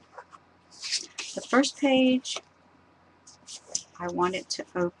 The first page, I want it to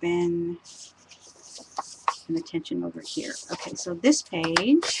open and the tension over here. Okay, so this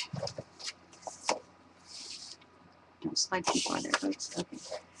page, don't slide too far there, folks. Okay,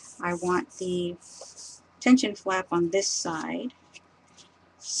 I want the tension flap on this side,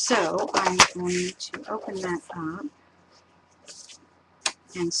 so I'm going to open that up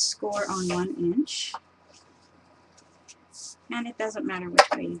and score on 1 inch. And it doesn't matter which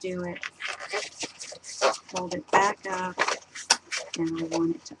way you do it. Fold it back up, and I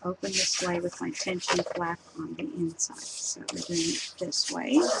want it to open this way with my tension flap on the inside. So we're doing it this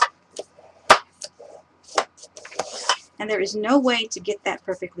way. And there is no way to get that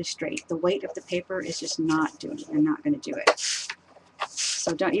perfectly straight. The weight of the paper is just not doing it. You're not going to do it.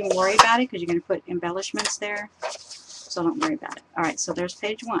 So don't even worry about it, because you're going to put embellishments there. So don't worry about it. Alright, so there's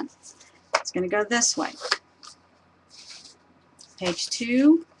page 1. It's going to go this way. Page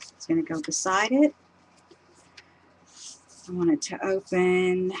 2, it's going to go beside it. I want it to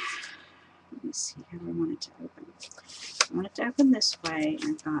open, let me see, how do I want it to open? I want it to open this way.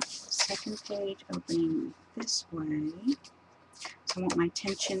 I've got the second page opening this way. So I want my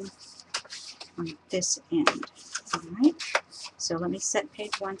tension on this end. Alright, so let me set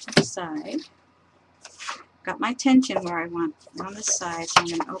page 1 to the side. Got my tension where I want it on this side, so I'm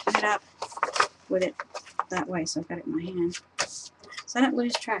going to open it up with it that way, so I've got it in my hand. So I don't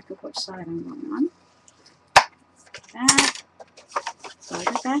lose track of which side I'm going on. That, fold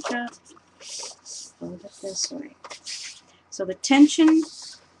it back up, fold it this way. So the tension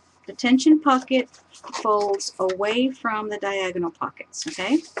pocket folds away from the diagonal pockets,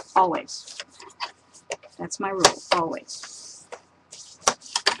 okay? Always. That's my rule, always.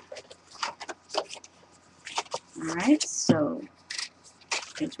 Alright, so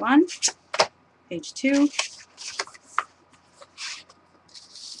page 1, page 2,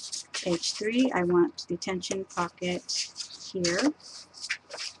 page 3, I want the tension pocket here,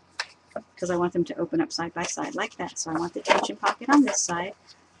 because I want them to open up side by side like that. So I want the tension pocket on this side.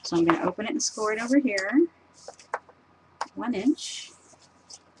 So I'm going to open it and score it over here. 1 inch.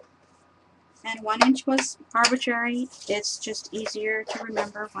 And 1 inch was arbitrary. It's just easier to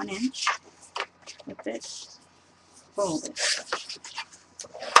remember 1 inch. Flip it, fold it.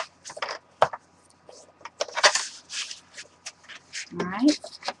 Alright.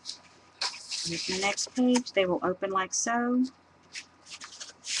 Here's my next page. They will open like so.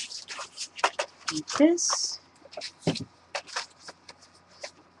 Like this.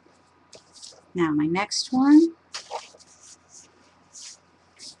 Now my next one,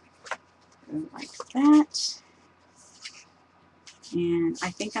 go like that. And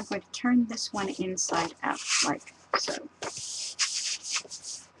I think I'm going to turn this one inside out, like so.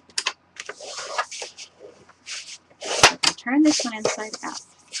 If I turn this one inside out,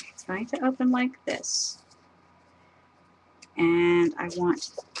 it's going to open like this. And I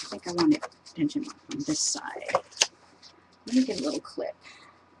think I want it tension lock on this side. Let me get a little clip.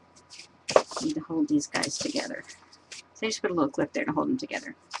 I need to hold these guys together. So I just put a little clip there to hold them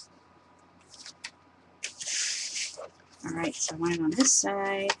together. Alright, so I want it on this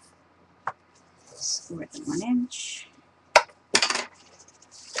side. Score it at 1 inch.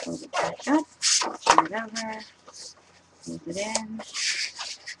 Fold it back up. Turn it over. Fold it in.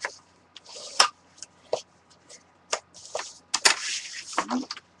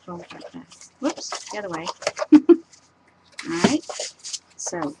 Fold it back. Whoops, the other way. Alright,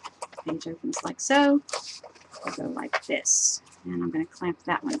 so page opens like so. I'll go like this. And I'm going to clamp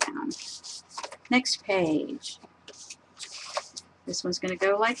that one down. Next page. This one's going to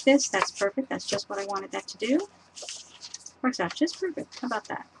go like this. That's perfect. That's just what I wanted that to do. Works out just perfect. How about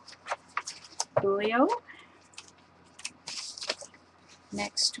that? Coolio.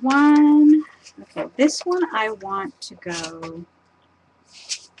 Next one. Okay, this one I want to go,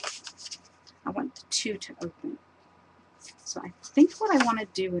 I want the 2 to open. So I think what I want to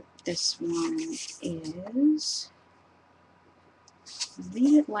do with this one is,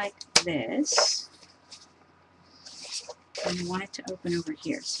 leave it like this. And I want it to open over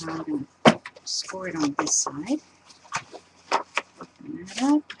here, so I'm going to score it on this side. Open that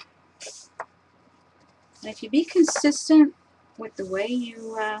up. And if you be consistent with the way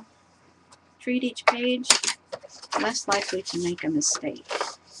you treat each page, less likely to make a mistake.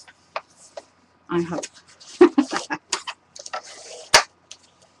 I hope.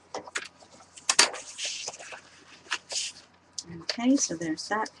 Okay, so there's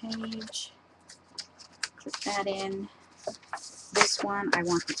that page. Click that in. This one, I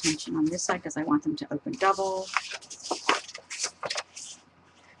want the tension on this side because I want them to open double.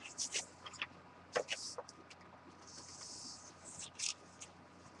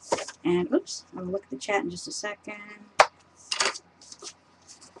 And oops, I'll look at the chat in just a second.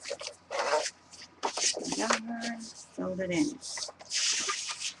 Over, fold it in.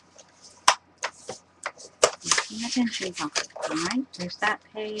 In the tension pocket. Alright, there's that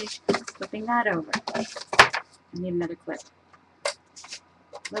page. Flipping that over. I need another clip.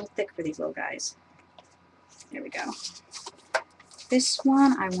 A little thick for these little guys. There we go. This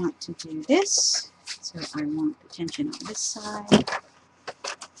one, I want to do this. So I want the tension on this side.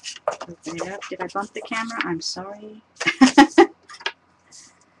 Open it up. Did I bump the camera? I'm sorry.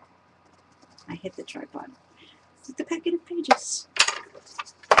 I hit the tripod. With the packet of pages.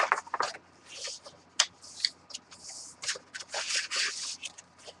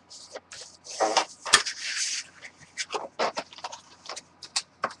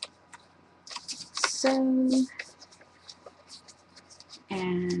 So,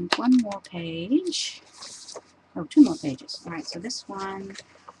 and one more page. Oh, two more pages. Alright, so this one,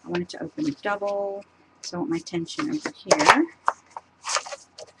 I want it to open a double. So I want my tension over here.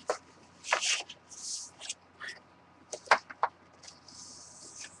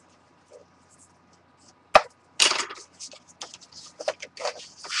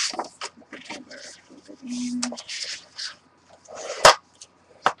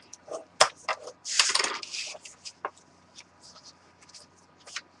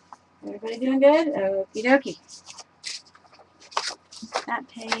 Everybody doing good? Okie dokie. That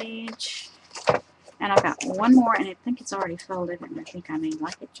page. And I've got one more, and I think it's already folded, and I think I may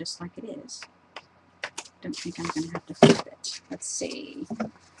like it just like it is. Don't think I'm going to have to flip it. Let's see.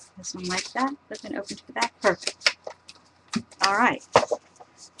 This one like that. Flip it open to the back. Perfect. Alright.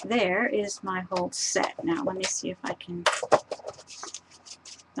 There is my whole set. Now let me see if I can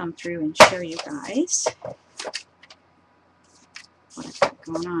thumb through and show you guys what I've got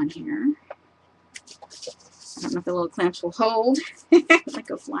going on here. I don't know if the little clamps will hold. Like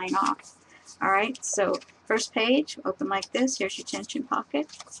go flying off. Alright, so first page, open like this. Here's your tension pocket.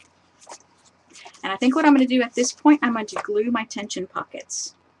 And I think what I'm going to do at this point, I'm going to glue my tension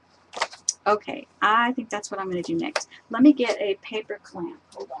pockets. Okay, I think that's what I'm going to do next. Let me get a paper clamp.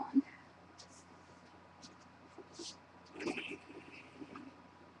 Hold on.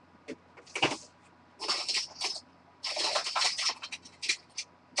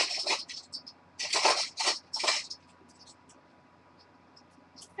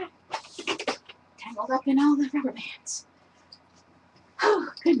 Tangled up in all the rubber bands. Oh,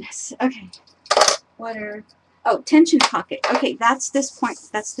 goodness. Okay. What are... Oh, tension pocket. Okay, that's this point.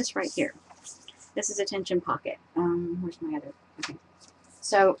 That's this right here. This is a tension pocket. Where's my other? Okay.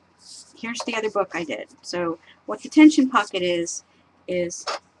 So here's the other book I did. So what the tension pocket is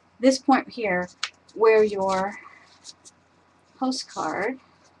this point here where your postcard,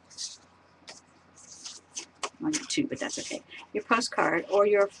 well, not two, but that's okay. Your postcard or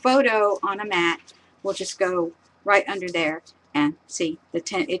your photo on a mat will just go right under there, and see the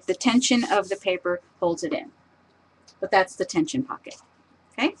tension of the paper holds it in. But that's the tension pocket.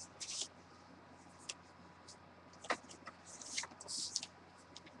 Okay?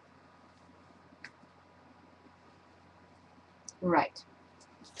 Right.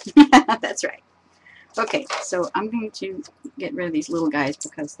 That's right. Okay, so I'm going to get rid of these little guys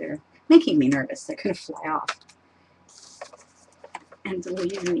because they're making me nervous. They're going to fly off and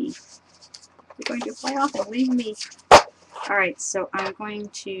leave me. They're going to fly off and leave me. Alright, so I'm going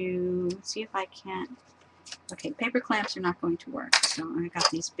to see if I can't... Okay, paper clamps are not going to work, so I got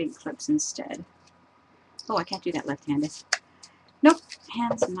these big clips instead. Oh, I can't do that left-handed. Nope,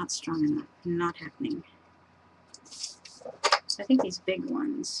 hands are not strong enough. Not happening. So I think these big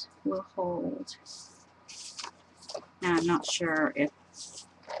ones will hold. Now I'm not sure if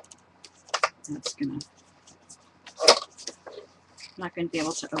that's gonna... I'm not going to be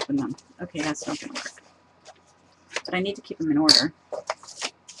able to open them. Okay, that's not going to work. But I need to keep them in order.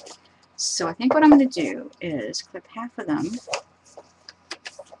 So I think what I'm going to do is clip half of them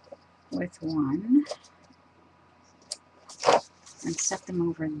with one. and set them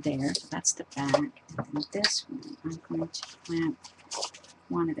over there. So that's the back. And this one, I'm going to clamp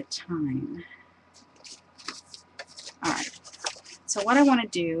one at a time. All right. So what I want to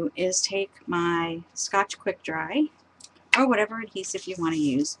do is take my Scotch Quick Dry, or whatever adhesive you want to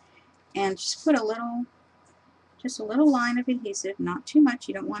use, and just put a little line of adhesive, not too much.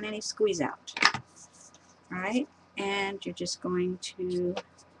 You don't want any squeeze out. All right. And you're just going to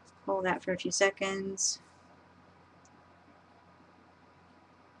hold that for a few seconds.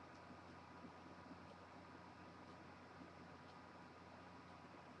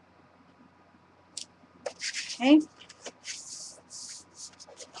 Okay.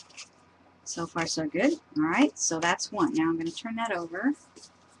 So far so good. All right, so that's one. Now I'm going to turn that over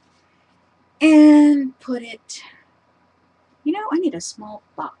and put it, you know, I need a small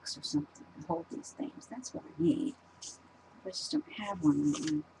box or something to hold these things. That's what I need. I just don't have one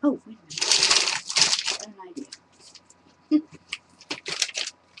right now. Oh, wait a minute. I have an idea.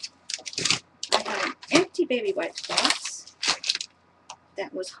 I have an empty baby wipes box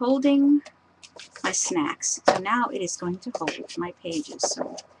that was holding my snacks. So now it is going to hold my pages.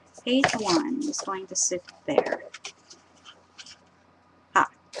 So page 1 is going to sit there. Ah,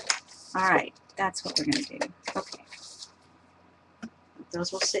 all right, that's what we're going to do. Okay.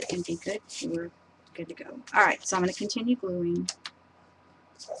 Those will sit and be good. We're good to go. All right, so I'm going to continue gluing.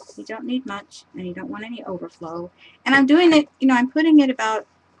 You don't need much, and you don't want any overflow. And I'm doing it, you know, I'm putting it about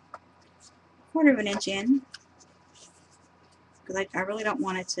 1/4 of an inch in, because I really don't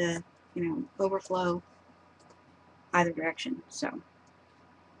want it to, you know, overflow either direction. So,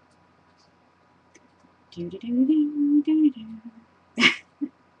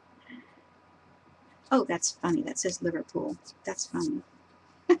 oh, that's funny. That says Liverpool. That's funny.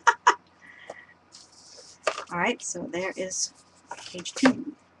 All right, so there is page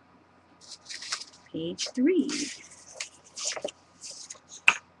 2. Page 3.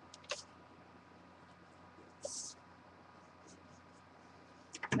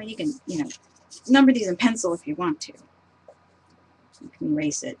 I mean, you can, you know, number these in pencil if you want to. You can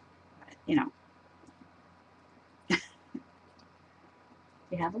erase it, but, you know.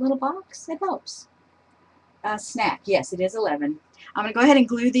 You have a little box, it helps. Snack, yes, it is 11. I'm going to go ahead and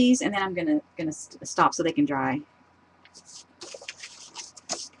glue these, and then I'm going to stop so they can dry.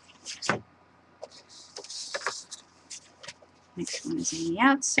 Next one is on the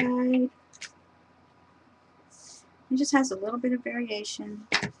outside. It just has a little bit of variation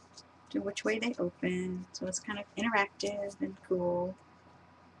to which way they open, so it's kind of interactive and cool.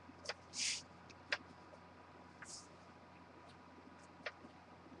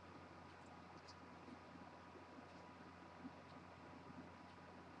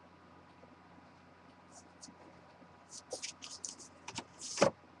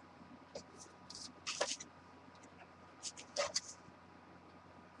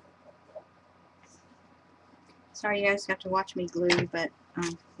 Sorry you guys have to watch me glue, but,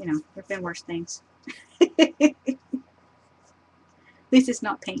 you know, there have been worse things. At least it's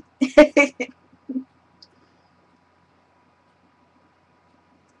not paint.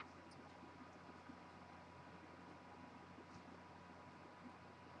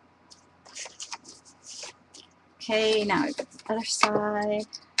 Okay, now we've got the other side.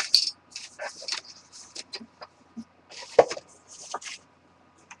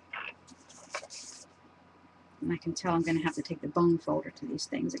 And I can tell I'm going to have to take the bone folder to these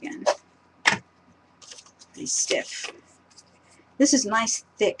things again. Pretty stiff. This is nice,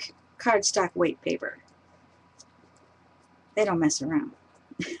 thick cardstock weight paper. They don't mess around.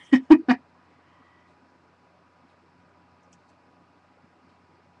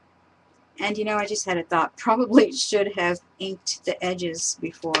 And you know, I just had a thought. Probably should have inked the edges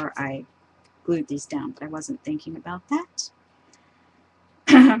before I glued these down, but I wasn't thinking about that.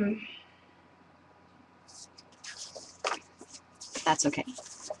 That's okay.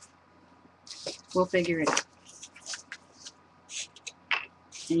 We'll figure it out.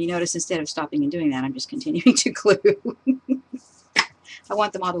 And you notice instead of stopping and doing that, I'm just continuing to glue. I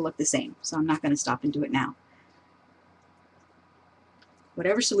want them all to look the same, so I'm not going to stop and do it now.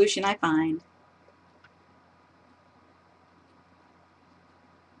 Whatever solution I find.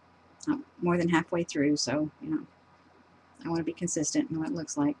 I'm more than halfway through, so, you know, I want to be consistent in what it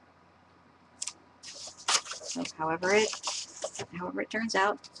looks like. So however it turns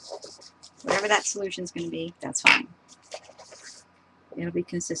out, whatever that solution is going to be, that's fine. It'll be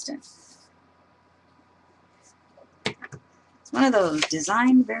consistent. It's one of those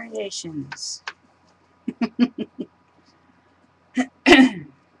design variations.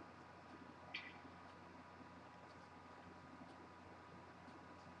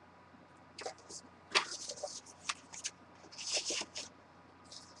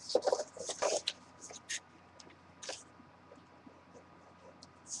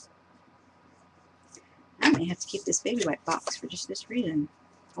 may have to keep this baby wipe box for just this reason.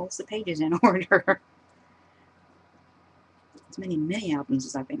 Holds the pages in order. As many mini albums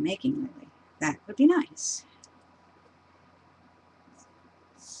as I've been making lately. That would be nice.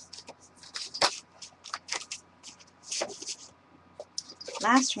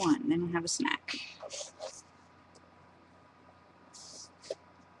 Last one, then we'll have a snack.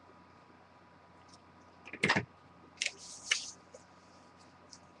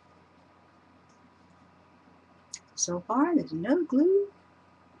 So far, there's no glue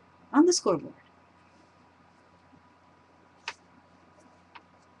on the scoreboard.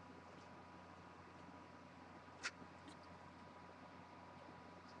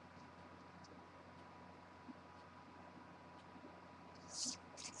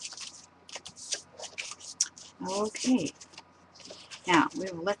 Okay, now we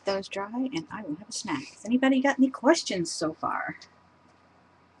will let those dry and I will have a snack. Has anybody got any questions so far?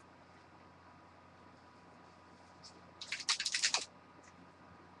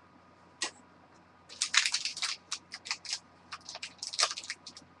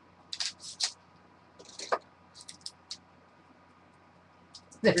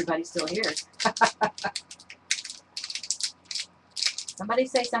 Everybody's still here. Somebody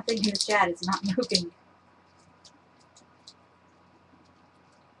say something in the chat. It's not moving.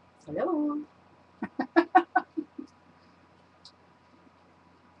 Hello?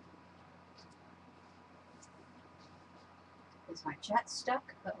 Is my chat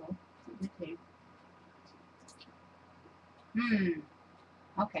stuck? Uh-oh. Okay.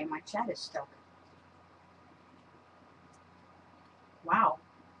 Okay, my chat is stuck. Wow.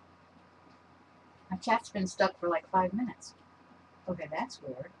 My chat's been stuck for like 5 minutes. Okay, that's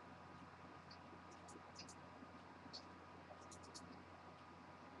weird.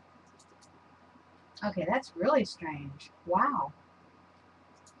 Okay, that's really strange. Wow.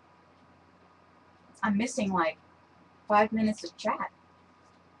 I'm missing like 5 minutes of chat.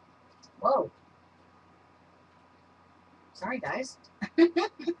 Whoa. Sorry, guys. That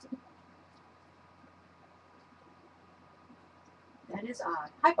is odd.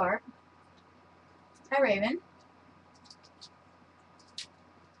 Hi, Barb. Hi, Raven.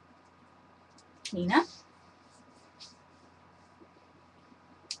 Nina.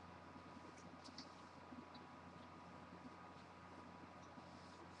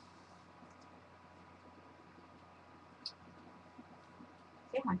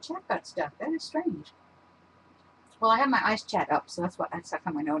 Yeah, my chat got stuck. That is strange. Well, I have my ice chat up, so that's how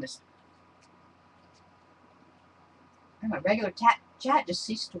come I noticed. And my regular chat just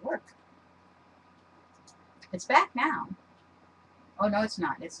ceased to work. It's back now. Oh, no, it's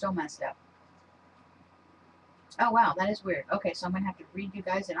not. It's still messed up. Oh, wow, that is weird. Okay, so I'm going to have to read you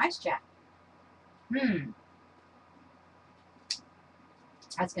guys an ice chat.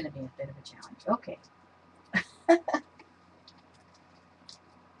 That's going to be a bit of a challenge. Okay.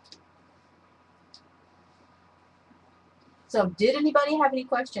 So, did anybody have any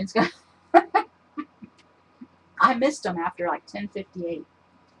questions? I missed them after like 10:58.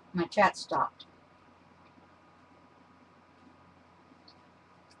 My chat stopped.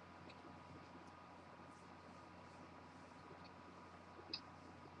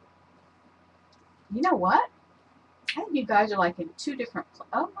 You know what? I think you guys are like in two different...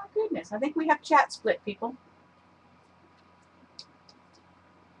 Oh, my goodness. I think we have chat split, people.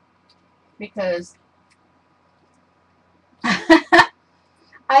 Because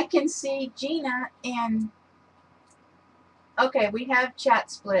I can see Gina and... Okay, we have chat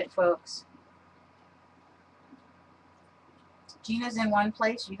split, folks. Gina's in one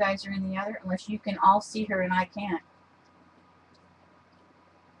place, you guys are in the other, unless you can all see her and I can't.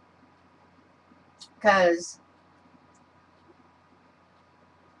 Because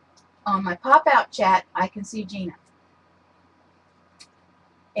on my pop-out chat, I can see Gina.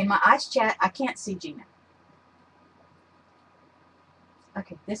 In my ice chat, I can't see Gina.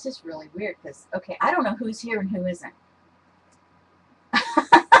 Okay, this is really weird because, okay, I don't know who's here and who isn't.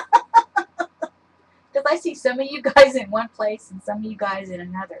 Because I see some of you guys in one place and some of you guys in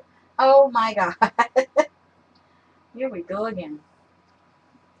another. Oh my God. Here we go again.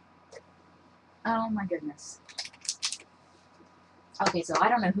 Oh my goodness. Okay, so I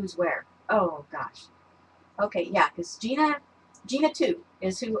don't know who's where. Oh gosh. Okay, yeah, because Gina 2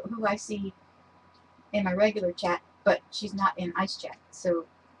 is who I see in my regular chat, but she's not in ice chat, so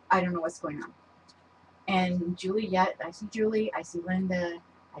I don't know what's going on. And Julie, yeah, I see Julie, I see Linda,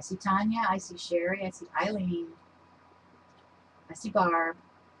 I see Tanya, I see Sherry, I see Eileen, I see Barb,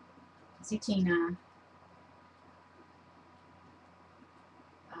 I see Tina,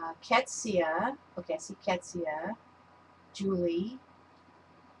 Ketsia, okay, I see Ketsia, Julie,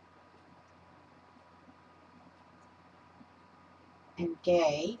 and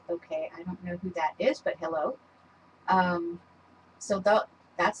Gay. Okay, I don't know who that is, but hello. So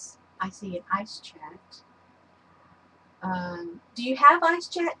that's, I see an ice chat. Do you have ice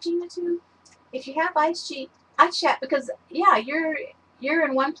chat, Gina, too? If you have ice chat, because yeah, you're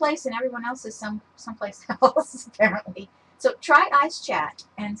in one place and everyone else is someplace else apparently. So try ice chat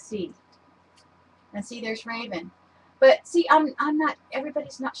and see. And see, there's Raven. But see, I'm not.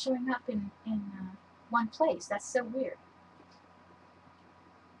 Everybody's not showing up in one place. That's so weird.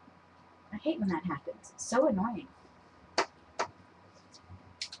 I hate when that happens. It's so annoying.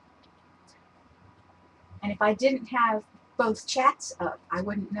 And if I didn't have both chats up, I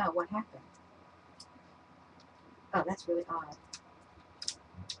wouldn't know what happened. Oh, that's really odd.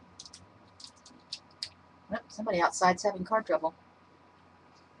 Oh, somebody outside's having car trouble.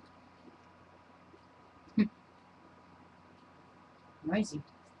 Noisy.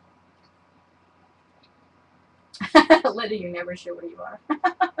 Lydia, you're never sure where you are.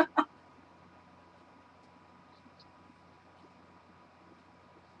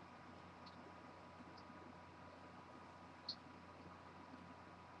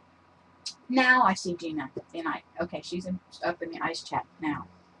 Now I see Gina. Okay, she's up in the ice chat now.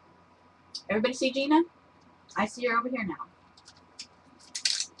 Everybody see Gina? I see her over here now.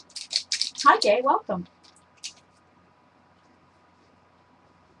 Hi, Jay. Welcome.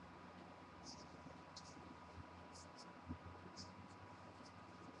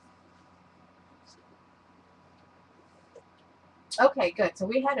 Okay, good. So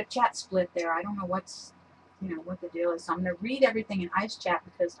we had a chat split there. I don't know what the deal is. So I'm going to read everything in ice chat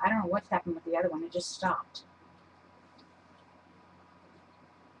because I don't know what's happened with the other one. It just stopped.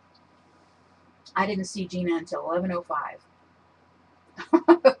 I didn't see Gina until 11:05.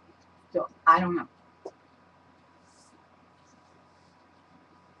 So I don't know.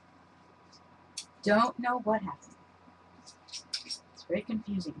 Don't know what happened. It's very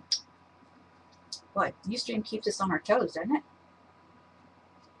confusing. What? Ustream keeps us on our toes, doesn't it?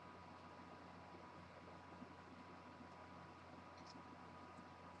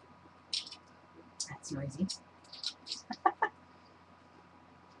 That's noisy.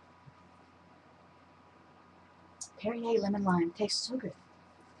 Perrier lemon lime tastes so good,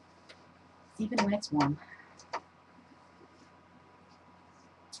 even when it's warm.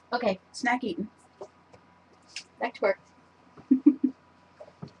 Okay, snack eating. Back to work.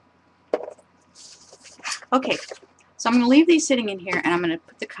 Okay, so I'm going to leave these sitting in here, and I'm going to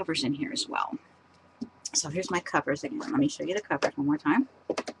put the covers in here as well. So here's my covers again. Let me show you the covers one more time.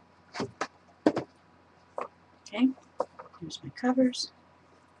 Okay, here's my covers.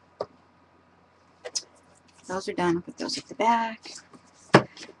 Those are done. I'll put those at the back.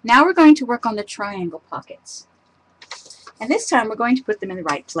 Now we're going to work on the triangle pockets. And this time we're going to put them in the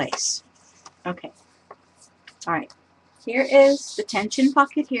right place. Okay. All right. Here is the tension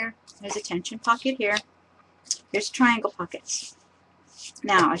pocket here. There's a tension pocket here. There's triangle pockets.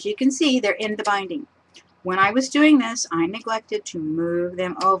 Now, as you can see, they're in the binding. When I was doing this, I neglected to move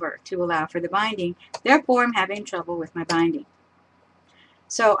them over to allow for the binding. Therefore, I'm having trouble with my binding.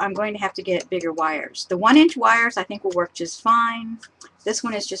 So I'm going to have to get bigger wires. The 1-inch wires I think will work just fine. This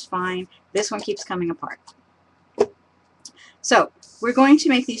one is just fine. This one keeps coming apart. So we're going to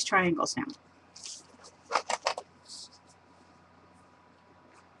make these triangles now.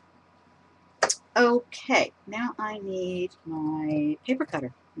 Okay, now I need my paper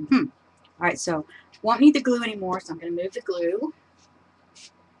cutter. All right, so won't need the glue anymore, so I'm going to move the glue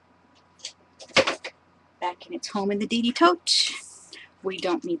back in its home in the DD tote. We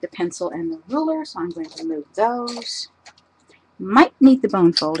don't need the pencil and the ruler, so I'm going to remove those. Might need the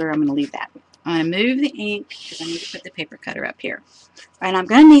bone folder. I'm going to leave that. I'm going to move the ink because I need to put the paper cutter up here. And I'm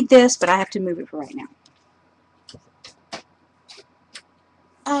going to need this, but I have to move it for right now.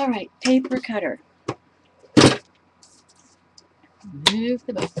 All right, paper cutter. Move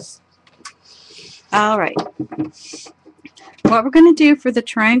the books. All right. What we're going to do for the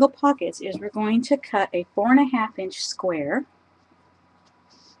triangle pockets is we're going to cut a 4.5-inch square.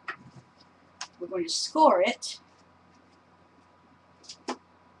 We're going to score it. Oh,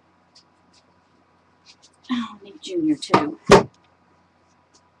 I need Junior too.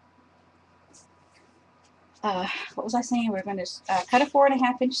 What was I saying? We're going to cut a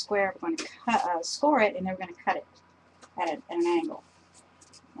 4.5-inch square. We're going to score it, and then we're going to cut it at an angle.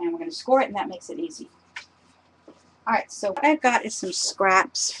 And we're going to score it, and that makes it easy. All right, so what I've got is some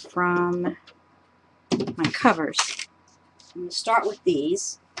scraps from my covers. I'm going to start with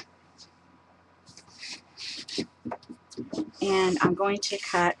these. And I'm going to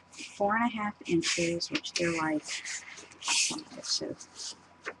cut 4.5 inches, which they're like, so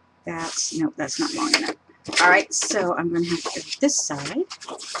that's, nope, that's not long enough. Alright, so I'm going to have to go to this side.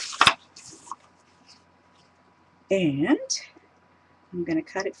 And I'm going to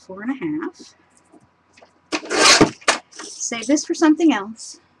cut it 4.5. Save this for something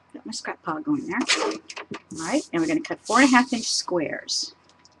else. Got my scrap pile going there. Alright, and we're going to cut 4.5-inch squares.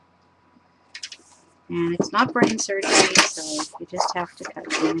 And it's not brain surgery, so you just have to cut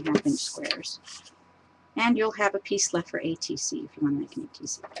 4.5-inch squares. And you'll have a piece left for ATC if you want to make an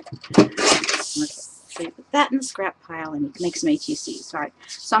ATC. Okay, so you put that in the scrap pile and you can make some ATCs. Alright,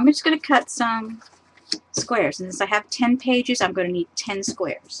 so I'm just going to cut some squares. And since I have 10 pages, I'm going to need 10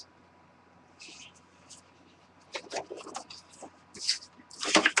 squares.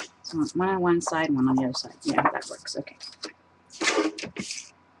 So one on one side, one on the other side. Yeah, that works. Okay.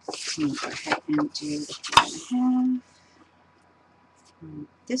 I'm going to go ahead and do the 4.5. And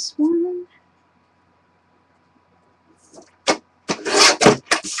this one.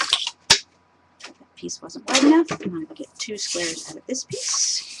 That piece wasn't wide enough. I'm going to get 2 squares out of this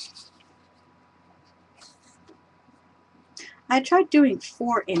piece. I tried doing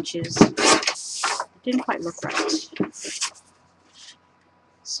 4 inches. It didn't quite look right.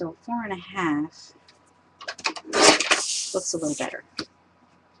 So 4.5 looks a little better.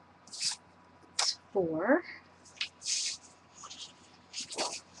 4.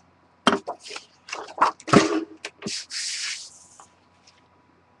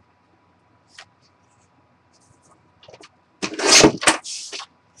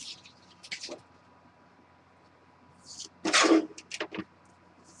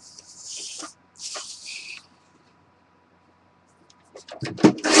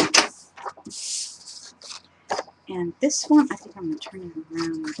 And this one, I think I'm going to turn it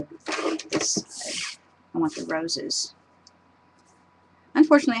around this side. I want the roses.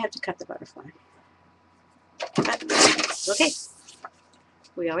 Unfortunately, I have to cut the butterfly. But it's okay.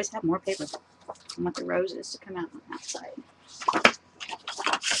 We always have more paper. I want the roses to come out on that side.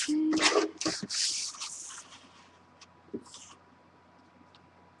 Okay.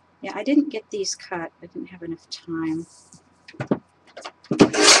 Yeah, I didn't get these cut. I didn't have enough time.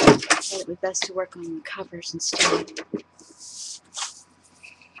 So it would be best to work on the covers instead.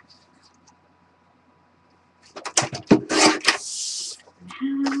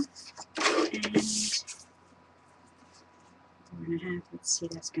 And 4.5. Let's see,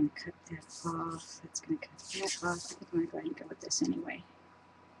 that's going to cut that off. That's going to cut that off. I think I'm going to go ahead and go with this anyway.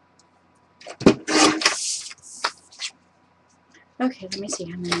 Okay, let me see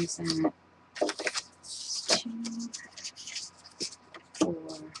how many is that. 2, 4,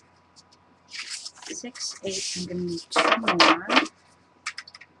 6, 8. I'm going to need 2 more. That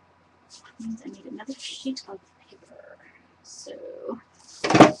means I need another sheet of paper. So,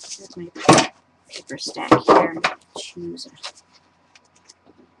 here's my paper stack here. Choose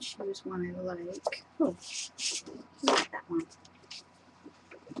one I like. Oh, I like that one.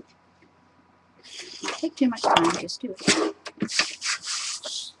 Don't take too much time, just do it.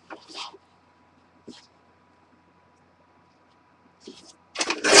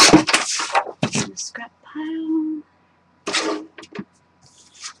 And the scrap pile.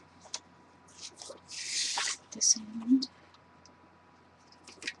 This end.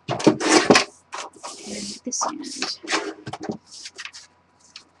 And this end.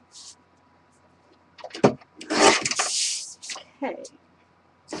 Okay.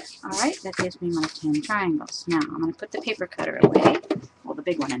 Alright, that gives me my 10 triangles. Now, I'm going to put the paper cutter away. Well, the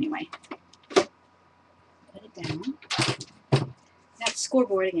big one anyway. Put it down. That's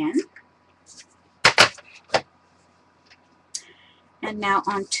scoreboard again. And now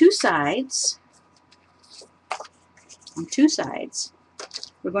on two sides,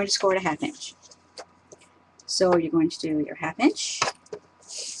 we're going to score at a 1/2 inch. So you're going to do your 1/2 inch,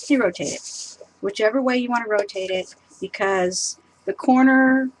 you rotate it. Whichever way you want to rotate it, because the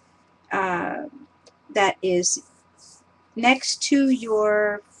corner that is next to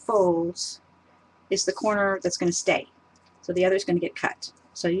your folds is the corner that's going to stay. So the other is going to get cut.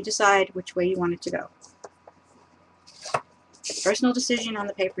 So you decide which way you want it to go. Personal decision on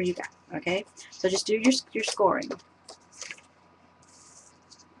the paper you got, okay? So just do your scoring.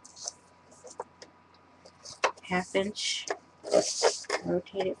 1/2 inch,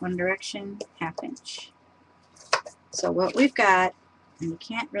 rotate it one direction, 1/2 inch. So what we've got, and you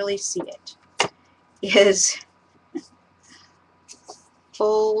can't really see it, is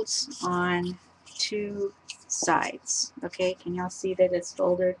folds on 2 sides. Okay, can y'all see that it's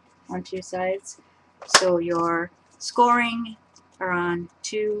folded on 2 sides? So your scoring are on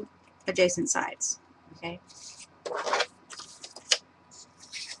 2 adjacent sides. Okay.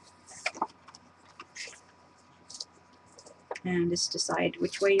 And just decide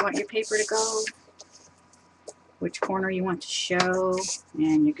which way you want your paper to go. which corner you want to show,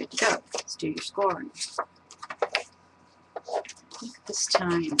 and you're good to go. Let's do your scoring. Look at this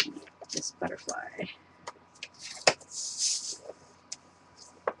time, this butterfly.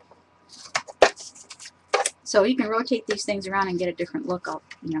 So you can rotate these things around and get a different look all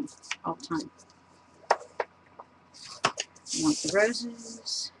the time. You want the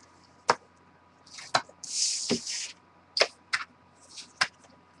roses.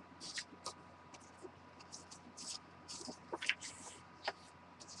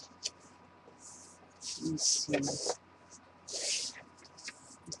 Let's see.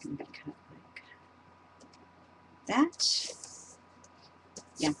 It's going to be cut like that.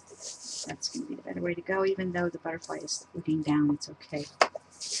 Yeah, that's going to be the better way to go, even though the butterfly is looking down. It's okay.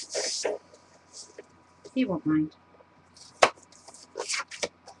 He won't mind.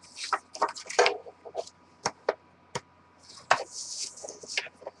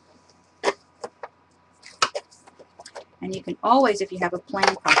 And you can always, if you have a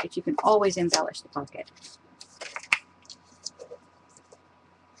plain pocket, you can always embellish the pocket.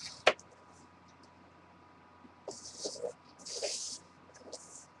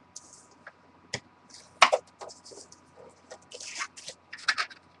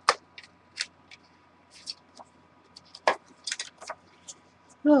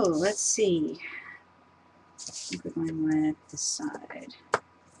 Oh, let's see. I think we're going with this side.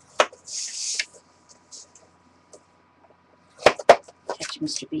 Catch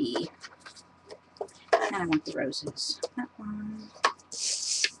Mr. B. And I want the roses. That one.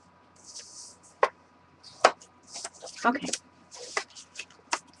 Okay.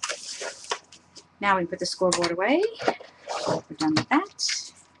 Now we put the scoreboard away. We're done with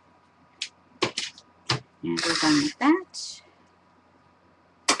that. And we're done with that.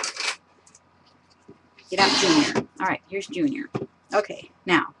 Get out Junior. Alright, here's Junior. Okay,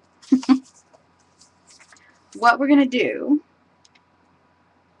 now. What we're going to do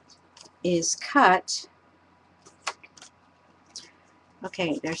is cut.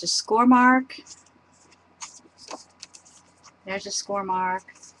 Okay, there's a score mark. There's a score mark.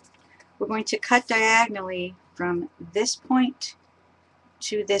 We're going to cut diagonally from this point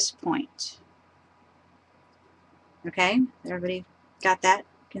to this point. Okay, everybody got that?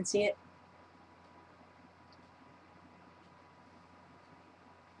 Can see it?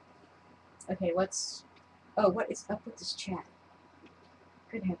 Okay, what is up with this chat?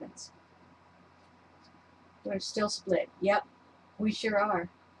 Good heavens. We're still split. Yep, we sure are.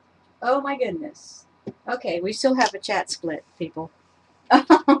 Oh my goodness. Okay, we still have a chat split, people.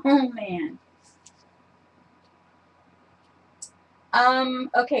 Oh man.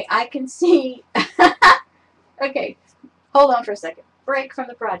 Okay, I can see. Okay, hold on for a second. Break from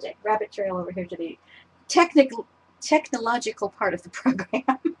the project. Rabbit trail over here to the technological part of the program.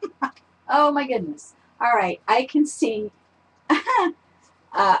 Oh my goodness. All right, I can see.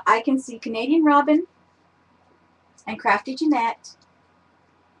 I can see Canadian Robin and Crafty Jeanette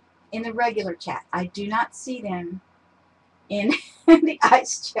in the regular chat. I do not see them in the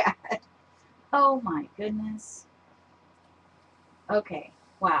ice chat. Oh my goodness. Okay,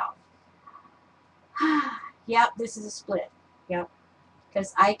 wow. Yep, this is a split. Yep,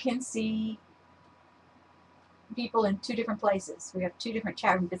 because I can see people in two different places. We have two different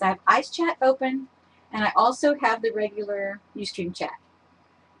chat rooms because I have ice chat open and I also have the regular Ustream chat.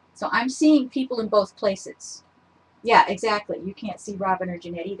 So I'm seeing people in both places. Yeah, exactly. You can't see Robin or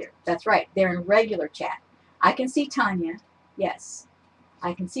Jeanette either. That's right. They're in regular chat. I can see Tanya. Yes.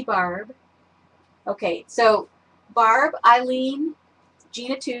 I can see Barb. Okay, so Barb, Eileen,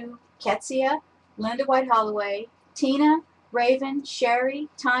 Gina 2, Ketsia, Linda White Holloway, Tina, Raven, Sherry,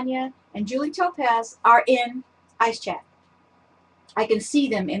 Tanya, and Julie Topaz are in ice chat. I can see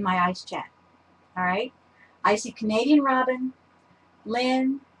them in my ice chat. All right? I see Canadian Robin,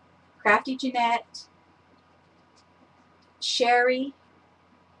 Lynn, Crafty Jeanette, Sherry.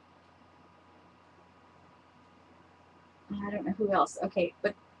 I don't know who else. Okay,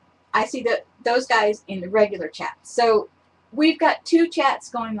 but I see those guys in the regular chat. So we've got two chats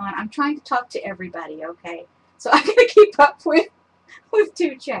going on. I'm trying to talk to everybody, okay? So I'm going to keep up with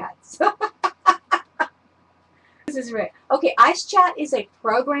two chats. This is right. Okay, Ice Chat is a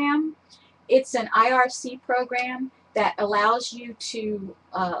program. It's an IRC program that allows you to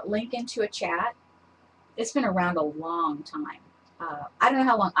link into a chat. It's been around a long time. I don't know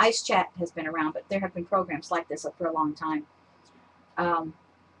how long Ice Chat has been around, but there have been programs like this for a long time.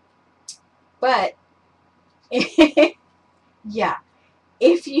 But yeah,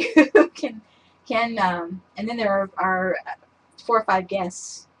 if you can, and then there are 4 or 5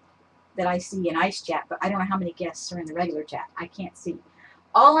 guests that I see in Ice Chat, but I don't know how many guests are in the regular chat. I can't see.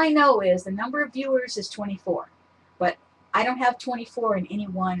 All I know is the number of viewers is 24. but I don't have 24 in any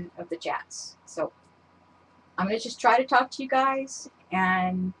one of the chats. So I'm going to just try to talk to you guys,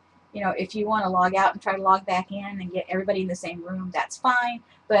 and you know, if you want to log out and try to log back in and get everybody in the same room, that's fine.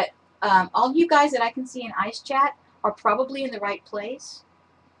 But all you guys that I can see in Ice Chat are probably in the right place.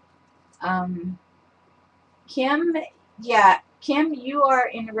 Kim, yeah, Kim, you are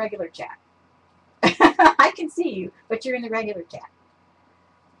in the regular chat. I can see you, but you're in the regular chat.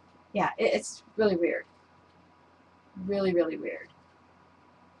 Yeah, it's really weird. Really, really weird.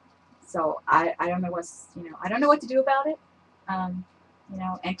 So I don't know what's, you know, I don't know what to do about it. You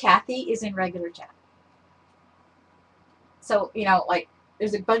know, and Kathy is in regular chat. So, you know, like,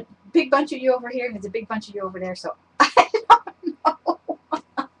 there's a big bunch of you over here, and there's a big bunch of you over there, so I don't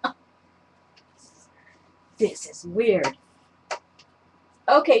know. This is weird.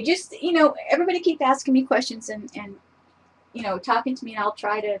 Okay, just, you know, everybody keep asking me questions and you know, talking to me, and I'll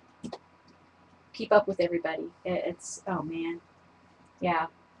try to keep up with everybody. It's, oh man. Yeah.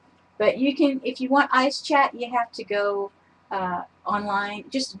 But you can, if you want Ice Chat, you have to go online.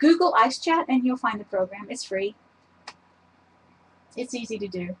 Just Google Ice Chat and you'll find the program. It's free. It's easy to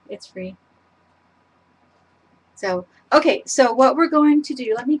do. It's free. So, okay, so what we're going to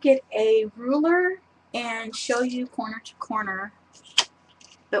do, let me get a ruler and show you corner to corner.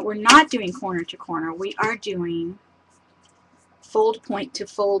 But we're not doing corner to corner. We are doing fold point to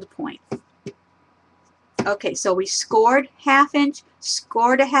fold point. Okay, so we scored ½ inch,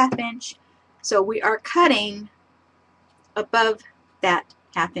 scored a ½ inch. So we are cutting above that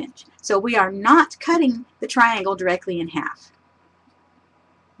 ½ inch. So we are not cutting the triangle directly in half.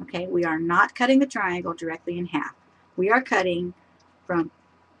 Okay, we are not cutting the triangle directly in half. We are cutting from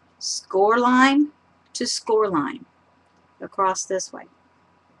score line to score line across this way.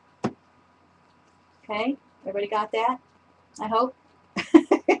 Okay, everybody got that? I hope.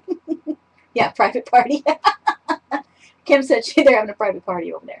 Yeah, private party. Kim said they're having a private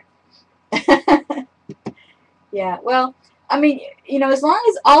party over there. Yeah, well, I mean, you know, as long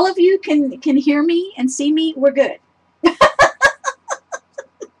as all of you can hear me and see me, we're good.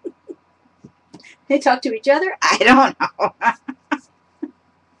 They talk to each other? I don't know.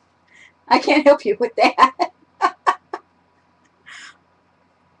 I can't help you with that.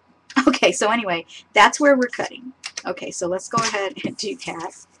 Okay, so anyway, that's where we're cutting. Okay, so let's go ahead and do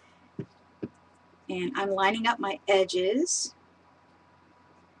that. And I'm lining up my edges.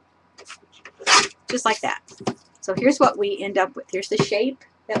 Just like that. So here's what we end up with. Here's the shape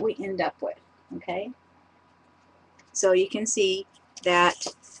that we end up with. Okay? So you can see that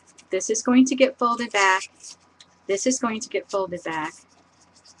this is going to get folded back. This is going to get folded back.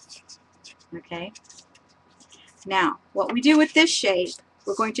 Okay? Now, what we do with this shape,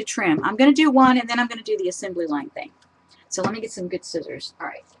 we're going to trim. I'm going to do one, and then I'm going to do the assembly line thing. So let me get some good scissors. All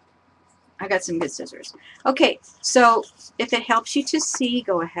right. I got some good scissors. Okay, so if it helps you to see,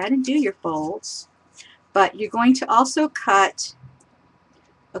 go ahead and do your folds. But you're going to also cut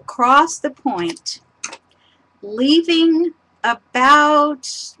across the point, leaving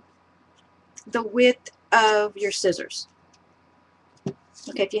about the width of your scissors.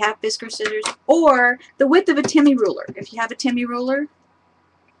 Okay, if you have Fiskars scissors, or the width of a Temi ruler. If you have a Temi ruler,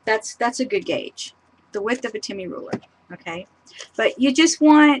 that's a good gauge. The width of a Temi ruler. Okay, but you just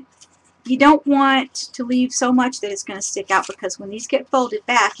want, you don't want to leave so much that it's going to stick out, because when these get folded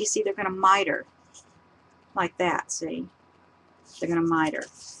back, you see they're going to miter like that. See, they're going to miter.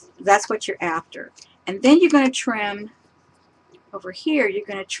 That's what you're after. And then you're going to trim over here. You're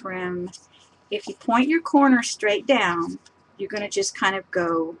going to trim. If you point your corner straight down, you're going to just kind of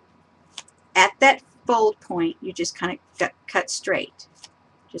go at that fold point. You just kind of cut straight.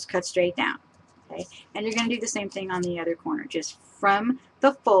 Just cut straight down. Okay, and you're going to do the same thing on the other corner. Just from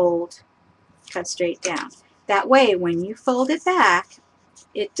the fold, cut straight down. That way, when you fold it back,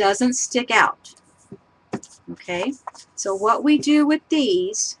 it doesn't stick out. Okay, so what we do with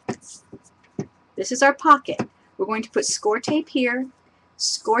these, this is our pocket. We're going to put score tape here,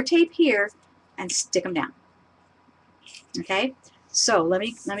 and stick them down. Okay, so let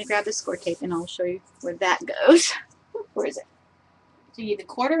me grab the score tape and I'll show you where that goes. Where is it? So you need the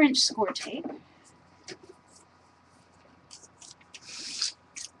 1/4 inch score tape.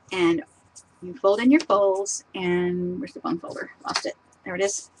 And you fold in your folds, and where's the bone folder? Lost it. There it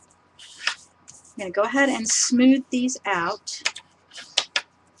is. I'm going to go ahead and smooth these out.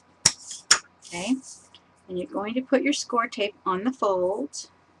 Okay. And you're going to put your score tape on the fold.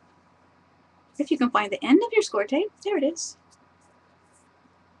 If you can find the end of your score tape, there it is.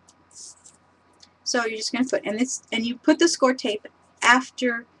 So you're just going to put, and you put the score tape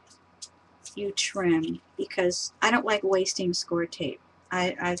after you trim, because I don't like wasting score tape.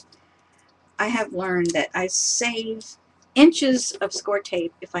 I I have learned that I save inches of score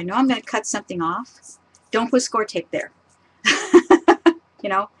tape. If I know I'm going to cut something off, don't put score tape there. You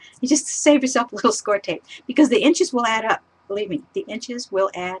know, you just save yourself a little score tape because the inches will add up. Believe me, the inches will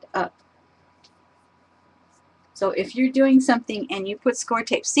add up. So if you're doing something and you put score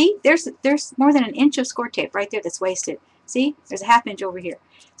tape, see, there's more than an inch of score tape right there that's wasted. See, there's a half inch over here.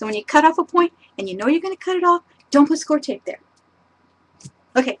 So when you cut off a point and you know you're going to cut it off, don't put score tape there.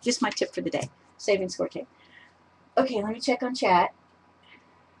 Okay, just my tip for the day, saving score tape. Okay, let me check on chat.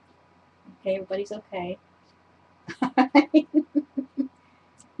 Okay, everybody's okay.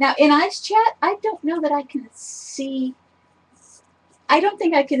 Now, in Ice Chat, I don't know that I can see, I don't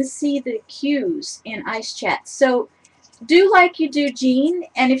think I can see the cues in Ice Chat. So do like you do, Jean,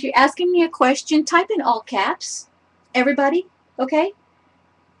 and if you're asking me a question, type in all caps, everybody, okay?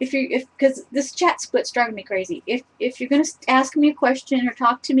 Because this chat split's driving me crazy. If you're going to ask me a question or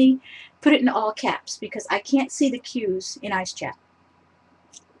talk to me, put it in all caps because I can't see the cues in Ice Chat.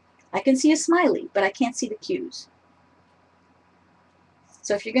 I can see a smiley, but I can't see the cues.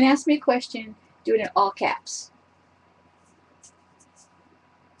 So if you're going to ask me a question, do it in all caps.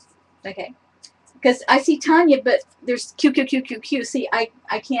 Okay. Because I see Tanya, but there's Q, Q, Q, Q, Q. See, I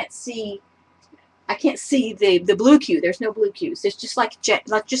can't see the blue Q. There's no blue Qs. It's just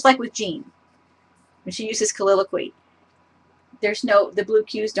like with Jean. When she uses colloquy, the blue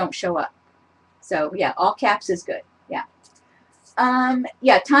Qs don't show up. So yeah, all caps is good. Yeah.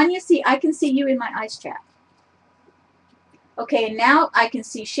 Yeah, Tanya, see, I can see you in my Ice Chat. Okay, and now I can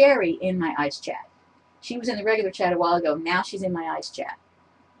see Sherry in my Ice Chat. She was in the regular chat a while ago. Now she's in my Ice Chat.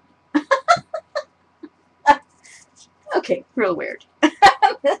 Okay, real weird.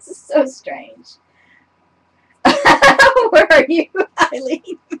 This is so strange. Where are you,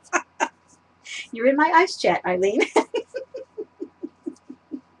 Eileen? You're in my Ice Chat, Eileen.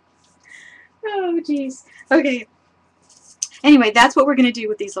 Oh, jeez. Okay. Anyway, that's what we're going to do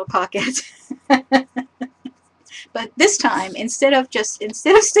with these little pockets. But this time, instead of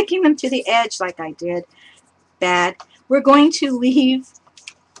sticking them to the edge like I did, we're going to leave.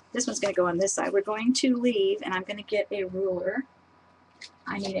 This one's going to go on this side. We're going to leave, and I'm going to get a ruler.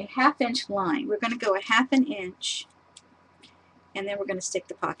 I need a 1/2 inch line. We're going to go a 1/2 inch, and then we're going to stick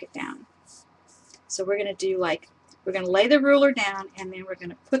the pocket down. So we're going to do we're going to lay the ruler down, and then we're going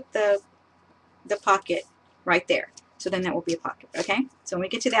to put the pocket right there. So then that will be a pocket, okay? So when we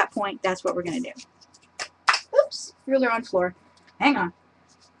get to that point, that's what we're going to do. Oops, ruler on floor. Hang on.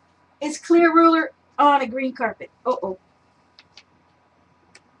 It's clear ruler on a green carpet. Uh-oh.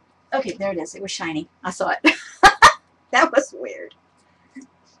 Okay, there it is. It was shiny. I saw it. That was weird.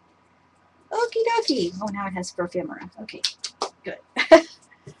 Okie dokie. Oh, now it has ephemera. Okay, good.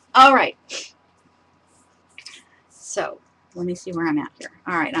 All right. So, let me see where I'm at here.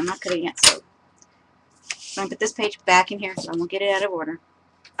 All right, I'm not cutting yet, so I'm going to put this page back in here so I won't get it out of order.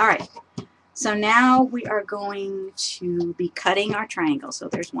 All right. So now we are going to be cutting our triangle. So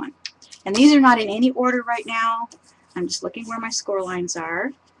there's one. And these are not in any order right now. I'm just looking where my score lines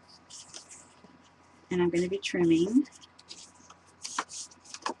are. And I'm going to be trimming.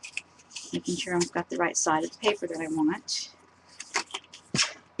 Making sure I've got the right side of the paper that I want.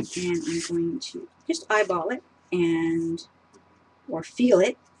 And I'm going to just eyeball it or feel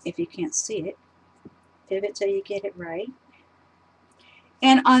it if you can't see it. Pivot till you get it right.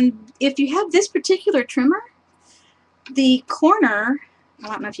 And if you have this particular trimmer, the corner, I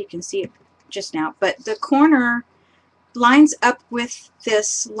don't know if you can see it just now, but the corner lines up with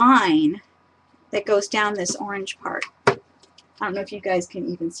this line that goes down this orange part. I don't know if you guys can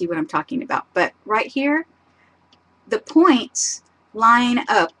even see what I'm talking about, but right here, the points line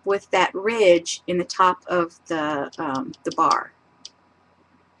up with that ridge in the top of the bar.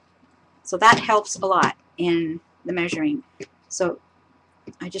 So that helps a lot in the measuring. So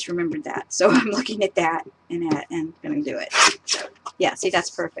I just remembered that. So I'm looking at that and going to do it. So, yeah, see, that's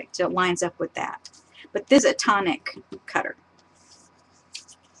perfect. So it lines up with that. But this is a tonic cutter.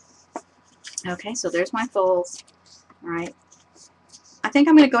 Okay, so there's my folds. All right. I think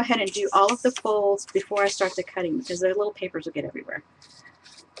I'm going to go ahead and do all of the folds before I start the cutting because the little papers will get everywhere.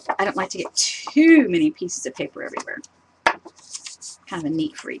 I don't like to get too many pieces of paper everywhere. Kind of a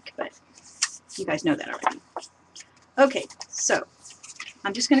neat freak, but you guys know that already. Okay, so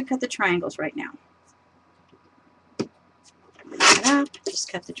I'm just going to cut the triangles right now.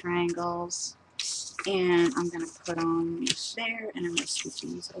 Just cut the triangles. And I'm going to put on there, and I'm going to switch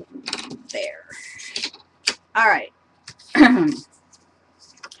these over there. All right.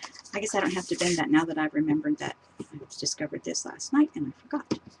 I guess I don't have to bend that now that I've remembered that. I discovered this last night, and I forgot.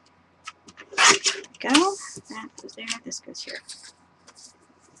 There we go. That goes there. This goes here.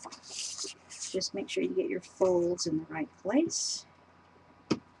 Just make sure you get your folds in the right place.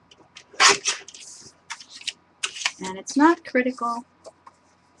 And it's not critical,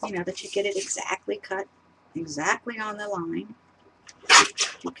 you know, that you get it exactly cut, exactly on the line,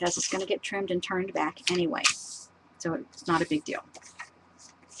 because it's going to get trimmed and turned back anyway. So it's not a big deal.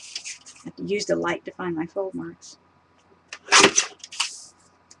 I have to use the light to find my fold marks.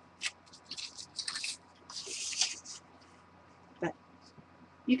 But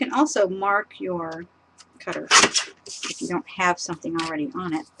you can also mark your cutter if you don't have something already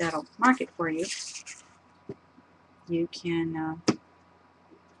on it that'll mark it for you. You can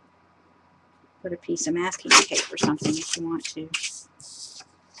put a piece of masking tape or something if you want to.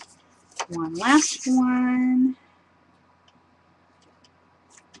 One last one,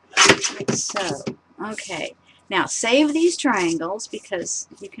 like so. Okay, now save these triangles because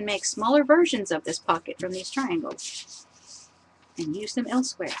you can make smaller versions of this pocket from these triangles and use them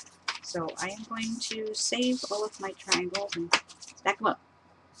elsewhere. So I am going to save all of my triangles and stack them up.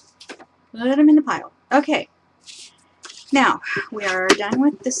 Put them in the pile. Okay, now we are done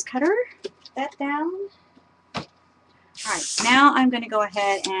with this cutter. Put that down. Alright, now I'm going to go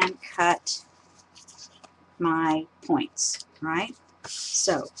ahead and cut my points. Right?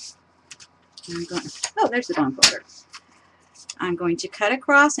 So I'm going, oh, there's the bone folder. I'm going to cut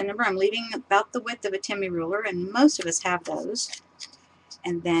across, and remember I'm leaving about the width of a Timmy ruler, and most of us have those.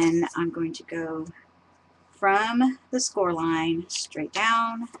 And then I'm going to go from the score line straight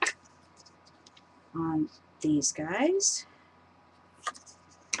down on these guys.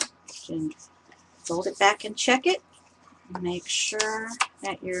 And fold it back and check it. Make sure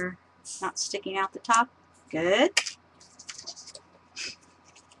that you're not sticking out the top. Good.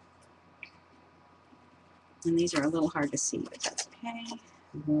 And these are a little hard to see, but that's okay.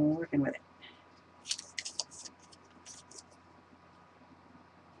 We're working with it.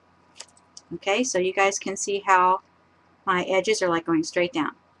 Okay, so you guys can see how my edges are like going straight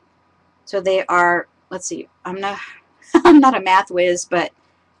down. So they are, let's see, I'm not I'm not a math whiz, but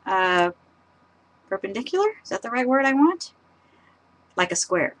perpendicular? Is that the right word I want? Like a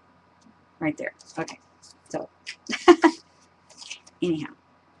square. Right there. Okay. So anyhow.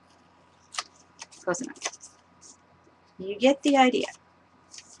 Close enough. You get the idea.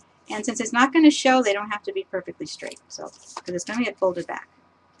 And since it's not going to show, they don't have to be perfectly straight. So, because it's going to get folded back.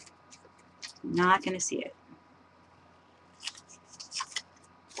 Not going to see it.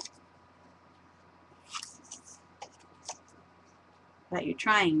 But you're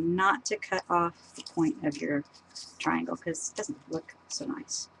trying not to cut off the point of your triangle because it doesn't look so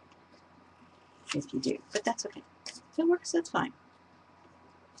nice if you do. But that's okay. If it works, that's fine.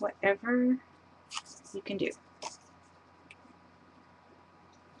 Whatever you can do.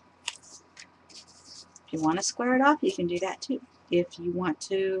 If you want to square it off, you can do that too. If you want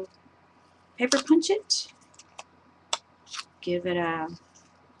to paper punch it, give it a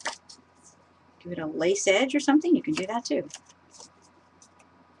lace edge or something, you can do that too.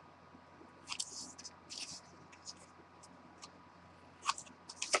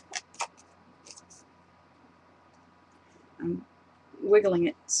 I'm wiggling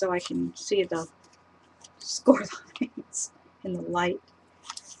it so I can see the score lines in the light.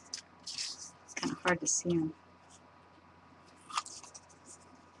 It's kind of hard to see them.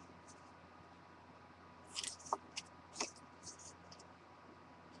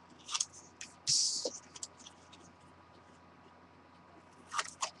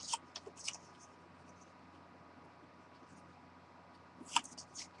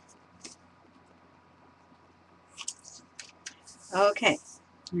 Okay,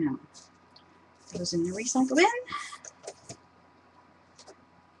 now goes in the recycle bin.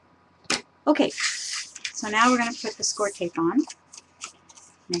 Okay, so now we're going to put the score tape on.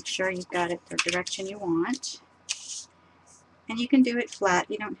 Make sure you've got it the direction you want. And you can do it flat.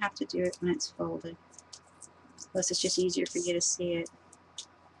 You don't have to do it when it's folded. Plus it's just easier for you to see it.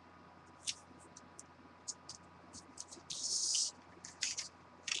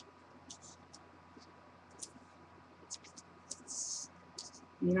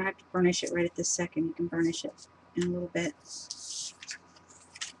 You don't have to burnish it right at this second. You can burnish it in a little bit.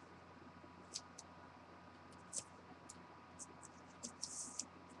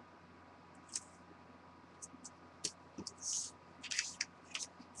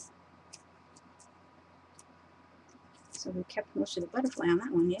 So we kept most of the butterfly on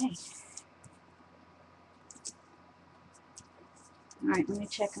that one, yay. Alright, let me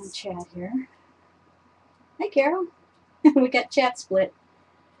check on Chad here. Hey Carol, we got Chad split.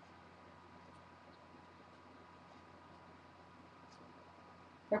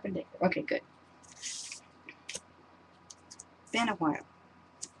 Perpendicular, okay, good. Been a while.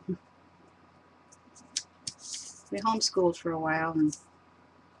 We homeschooled for a while, and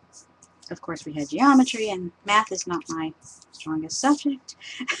of course we had geometry, and math is not my strongest subject.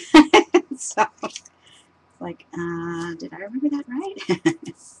 So, like, did I remember that right?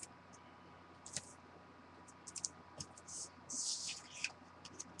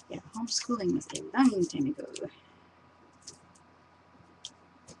 Yeah, homeschooling was a long time ago.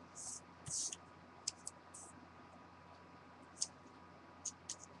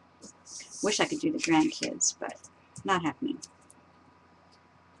 Wish I could do the grandkids, but not happening.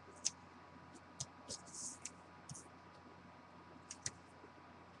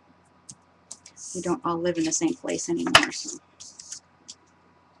 We don't all live in the same place anymore, so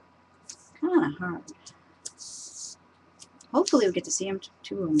kind of hard. Hopefully we'll get to see them,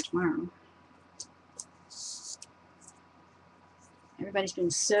 two of them tomorrow. Everybody's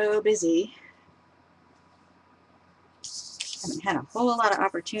been so busy. Haven't had a whole lot of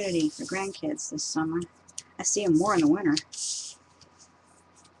opportunity for grandkids this summer. I see them more in the winter.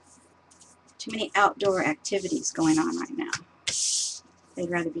 Too many outdoor activities going on right now.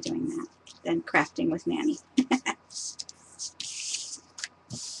 They'd rather be doing that than crafting with Nanny.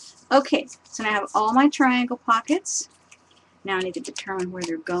 Okay, so now I have all my triangle pockets. Now I need to determine where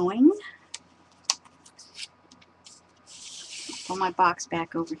they're going. Pull my box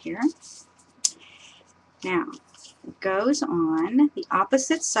back over here. Now, it goes on the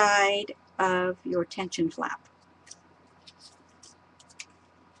opposite side of your tension flap.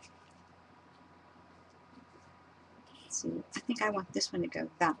 Let's see, I think I want this one to go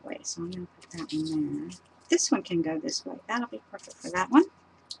that way, so I'm going to put that one there. This one can go this way. That'll be perfect for that one.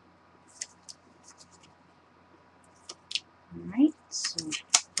 Alright, so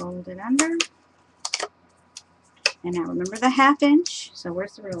fold it under. And now remember the 1/2 inch. So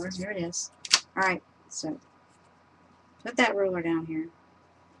where's the ruler? Here it is. Alright, so put that ruler down here.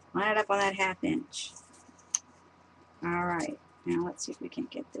 Line it up on that 1/2 inch. Alright, now let's see if we can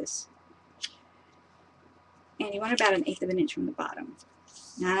get this. And you want about 1/8 of an inch from the bottom.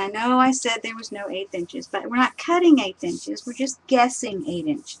 Now I know I said there was no 1/8 inches, but we're not cutting 1/8 inches. We're just guessing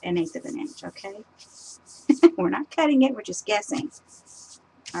 1/8 of an inch, okay? We're not cutting it, we're just guessing.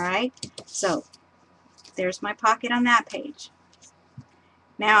 Alright, so there's my pocket on that page.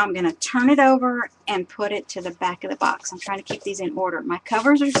 Now I'm going to turn it over and put it to the back of the box. I'm trying to keep these in order. My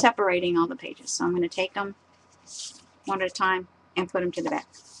covers are separating all the pages, so I'm going to take them one at a time and put them to the back.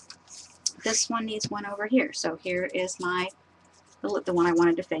 This one needs one over here, so here is my the one I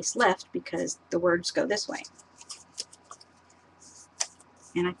wanted to face left because the words go this way.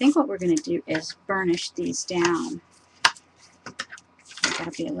 And I think what we're going to do is burnish these down.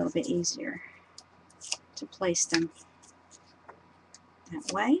 That'll be a little bit easier to place them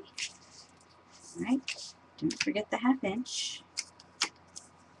that way. Alright, don't forget the 1/2 inch.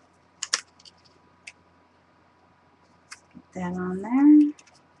 Get that on there.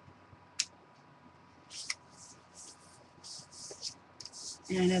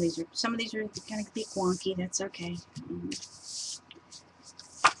 And I know some of these are going to be wonky. That's okay.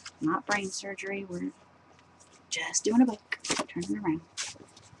 Not brain surgery. We're just doing a book. Turning around.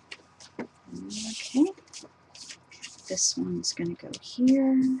 Okay. This one's going to go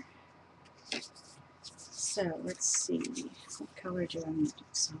here. So let's see. What color do I want?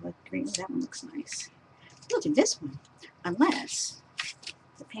 Solid green. That one looks nice. We'll do this one. Unless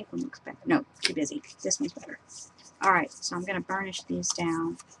the pink one looks better. No, too busy. This one's better. Alright, so I'm going to burnish these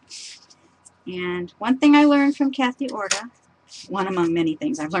down. And one thing I learned from Kathy Orta, one among many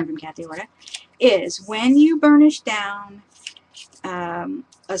things I've learned from Kathy Orta, is when you burnish down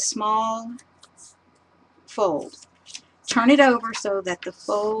a small fold, turn it over so that the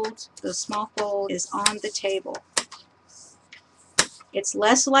small fold is on the table. It's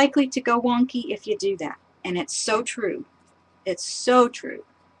less likely to go wonky if you do that. And it's so true. It's so true.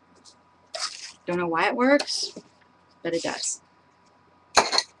 Don't know why it works, but it does.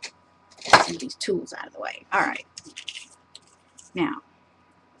 Get some of these tools out of the way. Alright. Now,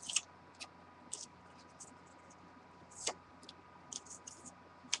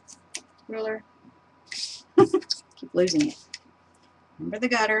 ruler. Keep losing it. Remember the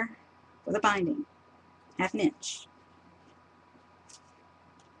gutter for the binding. 1/2 inch.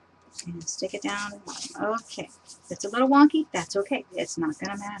 And stick it down at the bottom. Okay. If it's a little wonky, that's okay. It's not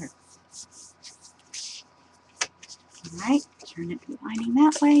going to matter. Alright, turn it to the binding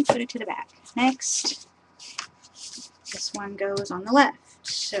that way, put it to the back. Next, this one goes on the left.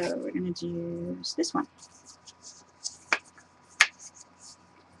 So we're going to use this one.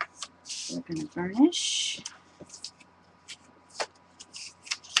 We're going to burnish.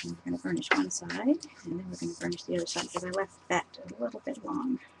 And we're going to burnish one side, and then we're going to burnish the other side because I left that a little bit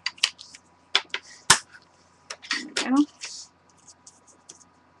long. go.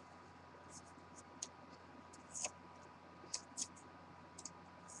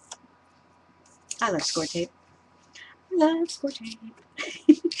 I love score tape. I love score tape.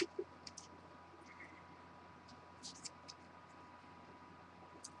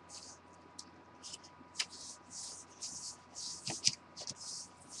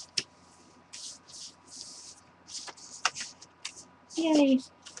 Yay.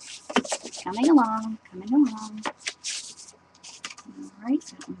 Coming along, coming along. Alright,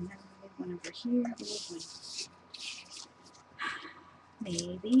 that one there, leave one over here, leave one.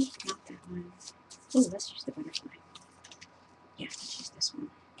 Maybe, not that one. Oh, let's use the butterfly. Yeah, let's use this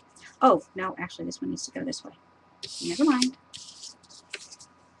one. Oh, no, actually this one needs to go this way. Never mind.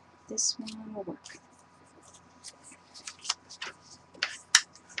 This one will work.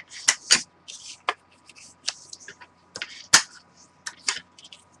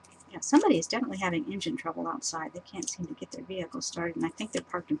 Yeah, somebody is definitely having engine trouble outside. They can't seem to get their vehicle started, and I think they're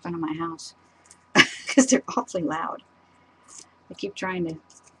parked in front of my house because they're awfully loud. I keep trying to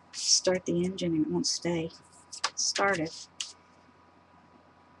start the engine and it won't stay started.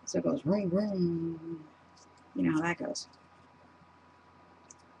 So it goes vroom, vroom. You know how that goes.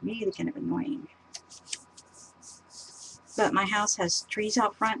 Really kind of annoying. But my house has trees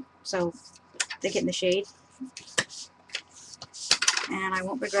out front, so they get in the shade. And I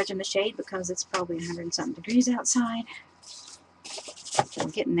won't begrudge them the shade because it's probably 100 and something degrees outside. So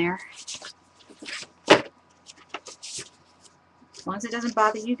I'm getting there. As long as it doesn't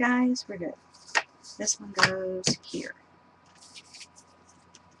bother you guys, we're good. This one goes here.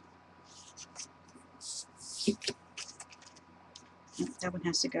 Oh, that one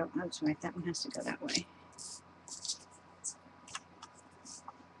has to go. Oh, that's right. That one has to go that way.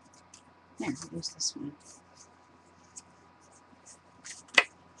 There, we'll use this one.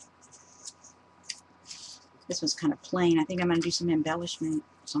 This one's kind of plain. I think I'm going to do some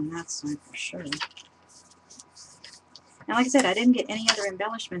embellishments on that side for sure. And like I said, I didn't get any other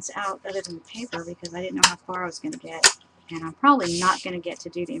embellishments out other than the paper because I didn't know how far I was going to get. And I'm probably not going to get to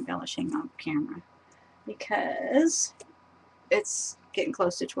do the embellishing on camera because it's getting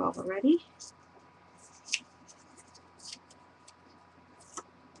close to 12 already.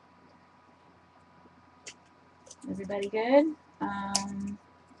 Everybody good?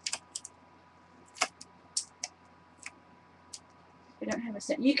 We don't have a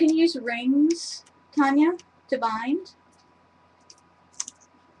set. You can use rings, Tanya, to bind.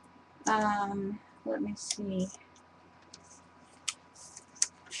 Let me see.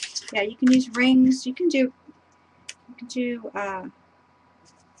 Yeah, you can use rings. You can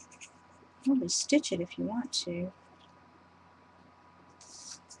probably stitch it if you want to.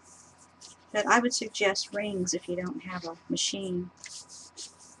 But I would suggest rings if you don't have a machine.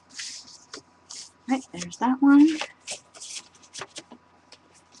 Right, there's that one.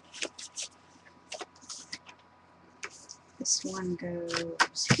 This one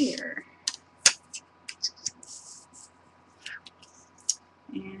goes here.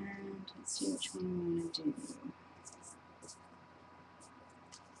 And let's see which one we want to do.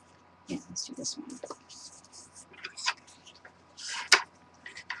 Yeah, let's do this one.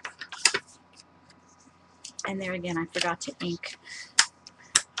 And there again, I forgot to ink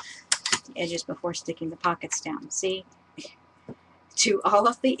the edges before sticking the pockets down. See? Do all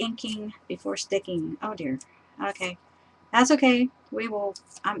of the inking before sticking. Oh dear. Okay. That's okay. We will,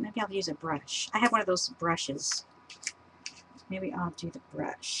 maybe I'll use a brush. I have one of those brushes. Maybe I'll do the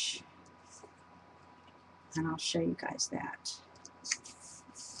brush. And I'll show you guys that.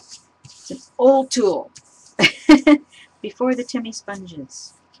 It's an old tool. Before the Timmy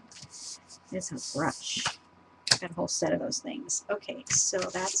sponges. It's a brush. Got a whole set of those things. Okay, so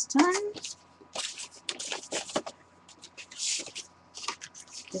that's done.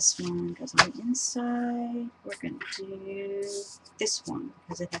 This one goes on the inside. We're going to do this one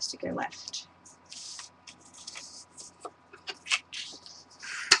because it has to go left.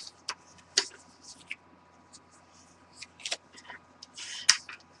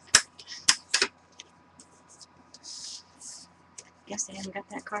 Guess they haven't got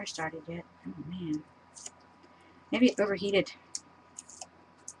that car started yet. Oh man. Maybe it overheated.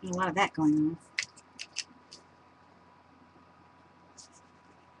 There's a lot of that going on.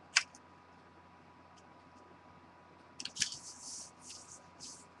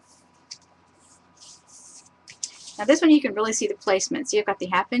 Now this one you can really see the placement. So you've got the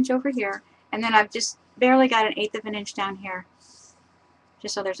 1/2 inch over here, and then I've just barely got an 1/8 of an inch down here,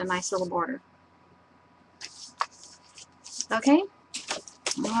 just so there's a nice little border. Okay?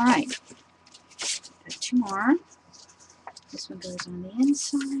 Alright. Got 2 more. This one goes on the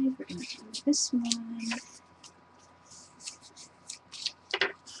inside. We're going to do this one.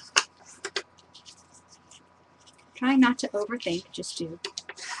 Trying not to overthink, just do.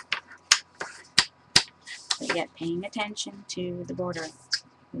 But yet paying attention to the border.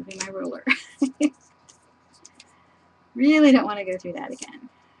 Moving my ruler. Really don't want to go through that again.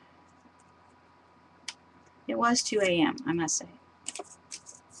 It was 2 a.m., I must say.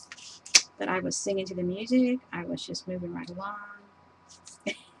 But I was singing to the music. I was just moving right along.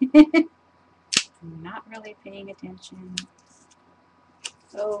 Not really paying attention.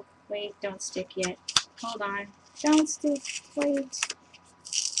 Oh, wait, don't stick yet. Hold on. Don't stick. Wait.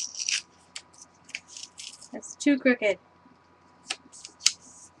 That's too crooked.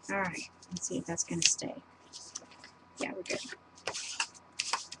 Alright, let's see if that's going to stay. Yeah, we're good.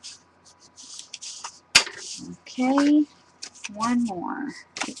 Okay, one more.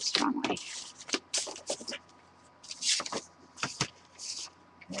 Oops, wrong way.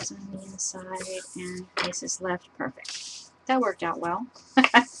 Goes on the inside and faces left. Perfect. That worked out well.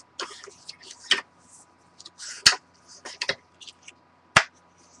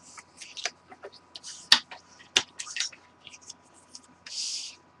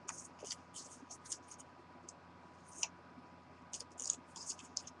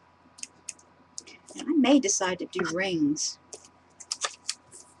 And I may decide to do rings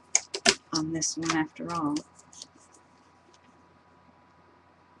on this one after all.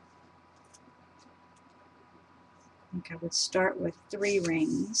 I think I would start with 3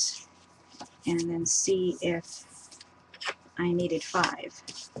 rings and then see if I needed 5.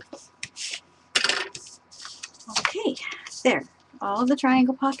 Okay, there. All of the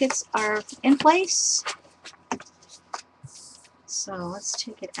triangle pockets are in place. So let's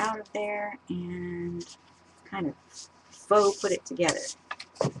take it out of there and kind of faux put it together.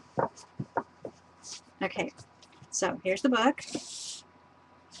 Okay, so here's the book.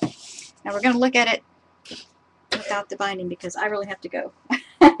 Now we're going to look at it without the binding because I really have to go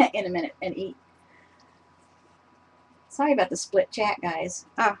in a minute and eat. Sorry about the split chat, guys.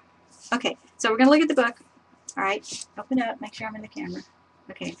 Oh, okay, so we're going to look at the book. All right, open up, make sure I'm in the camera.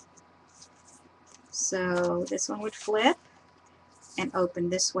 Okay, so this one would flip and open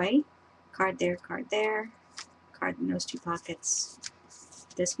this way. Card there, card in those 2 pockets.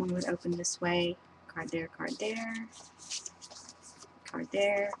 This one would open this way. Card there, card there. Card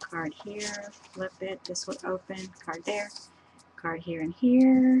there, card here. Flip it. This would open. Card there. Card here and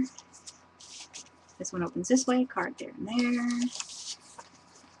here. This one opens this way. Card there and there.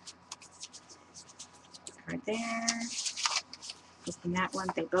 Card there. Open that one.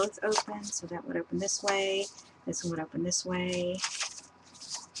 They both open. So that would open this way. This one would open this way.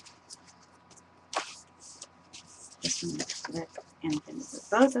 This one would flip and then they would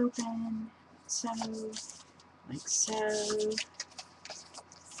both open. So, like so.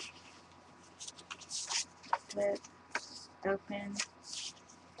 Flip, open,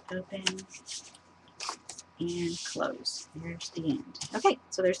 open, and close. There's the end. Okay,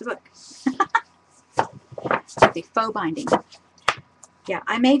 so there's the book. The faux binding. Yeah,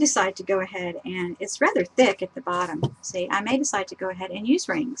 I may decide to go ahead and it's rather thick at the bottom. See, I may decide to go ahead and use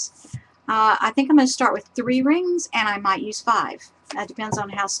rings. I think I'm going to start with 3 rings and I might use 5. That depends on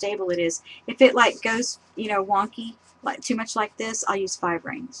how stable it is. If it like goes, you know, wonky, like too much like this, I'll use 5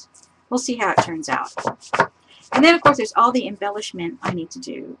 rings. We'll see how it turns out. And then, of course, there's all the embellishment I need to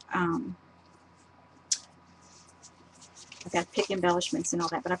do. I've got to pick embellishments and all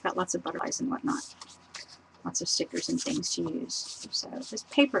that, but I've got lots of butterflies and whatnot. Lots of stickers and things to use. So this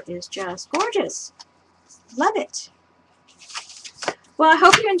paper is just gorgeous. Love it. Well, I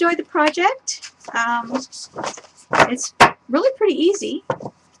hope you enjoyed the project. It's really pretty easy.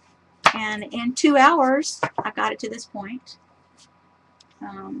 And in 2 hours, I got it to this point.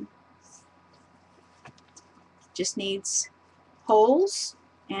 Just needs holes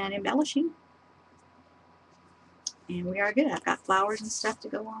and embellishing. And we are good. I've got flowers and stuff to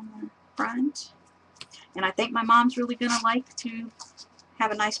go on the front. And I think my mom's really going to like to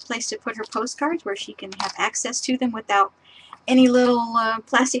have a nice place to put her postcards where she can have access to them without any little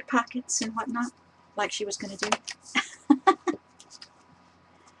plastic pockets and whatnot, like she was going to do.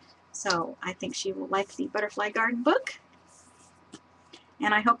 So I think she will like the Butterfly Garden book.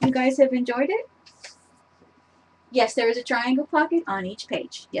 And I hope you guys have enjoyed it. Yes, there is a triangle pocket on each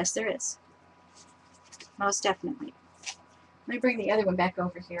page. Yes, there is. Most definitely. Let me bring the other one back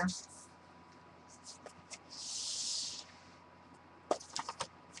over here.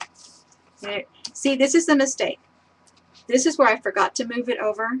 There. See, this is the mistake. This is where I forgot to move it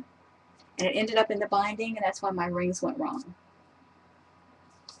over, and it ended up in the binding, and that's why my rings went wrong.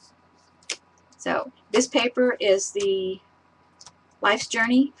 So this paper is the Life's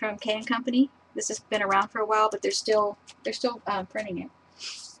Journey from K & Company. This has been around for a while, but they're still printing it.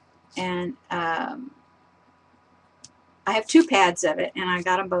 And I have 2 pads of it, and I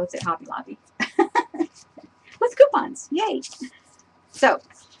got them both at Hobby Lobby. With coupons. Yay! So,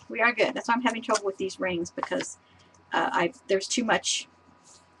 we are good. That's why I'm having trouble with these rings, because there's too much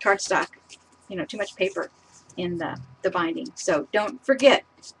cardstock, you know, too much paper in the binding. So don't forget,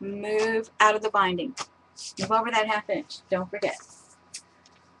 move out of the binding. Move over that 1/2 inch. Don't forget.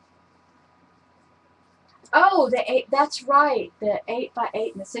 Oh, that's right. The 8 by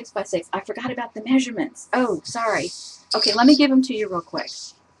 8 and the 6 by 6. I forgot about the measurements. Oh, sorry. Okay, let me give them to you real quick.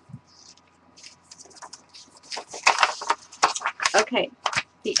 Okay,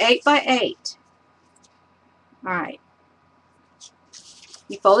 the 8 by 8. All right.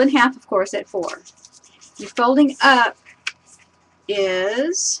 You fold in half, of course, at 4. Your folding up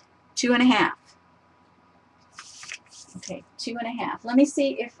is 2 1/2. Okay, 2 1/2. Let me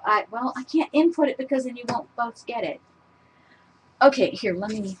see if well, I can't input it because then you won't both get it. Okay, here,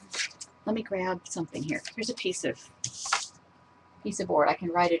 let me grab something here. Here's a piece of board. I can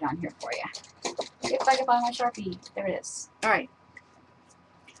write it on here for you. If I can find my Sharpie. There it is. All right.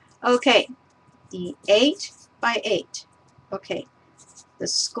 Okay, the 8 by 8. Okay, the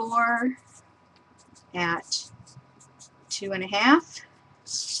score at 2 1/2.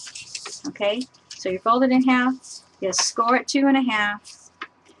 Okay, so you fold it in half. You score at 2 1/2.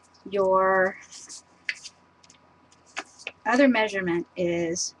 Your other measurement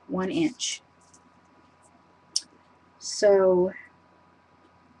is 1 inch. So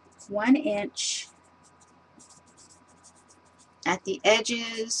 1 inch at the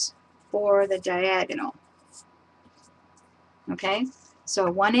edges for the diagonal. Okay,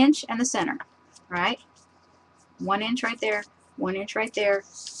 so 1 inch and the center, right? 1 inch right there, 1 inch right there.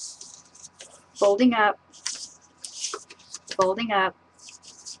 Folding up, folding up.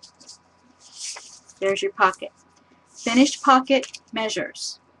 There's your pocket. Finished pocket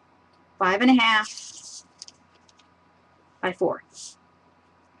measures 5 1/2 by 4.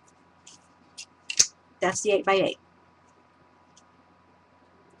 That's the 8 by 8.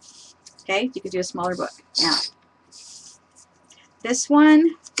 Okay, you could do a smaller book. Now, this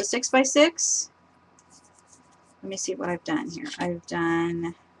one, the 6 by 6. Let me see what I've done here. I've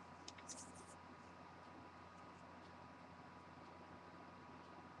done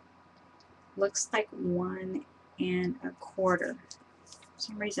looks like 1 1/4. For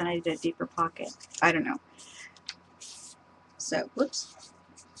some reason I did a deeper pocket. I don't know. So, whoops.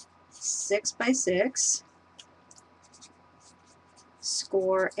 6 by 6.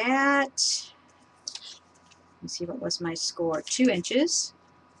 Score at, let's see, what was my score? 2 inches.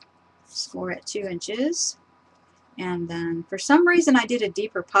 Score at 2 inches. And then for some reason I did a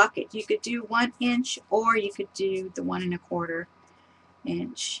deeper pocket. You could do 1 inch, or you could do the 1 1/4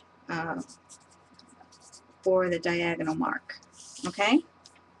 inch for the diagonal mark. Okay?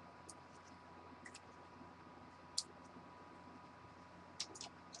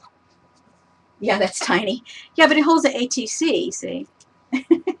 Yeah, that's tiny. Yeah, but it holds an ATC, see?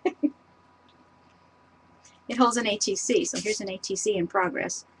 It holds an ATC. So here's an ATC in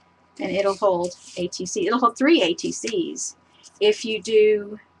progress. And it'll hold ATC. It'll hold 3 ATCs. If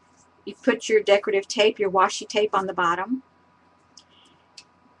you put your decorative tape, your washi tape on the bottom,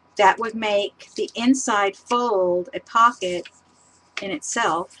 that would make the inside fold a pocket in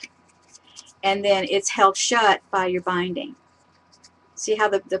itself, and then it's held shut by your binding. See how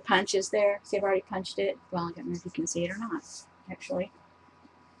the punch is there? See, I've already punched it. Well, I don't know if you can see it or not, actually.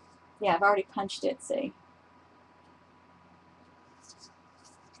 Yeah, I've already punched it, see.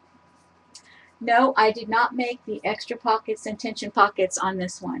 No, I did not make the extra pockets and tension pockets on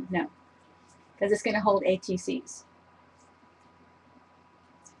this one, no, because it's going to hold ATCs.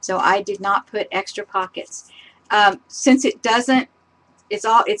 So I did not put extra pockets. Since it doesn't, it's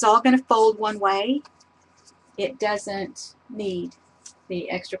all going to fold one way. It doesn't need the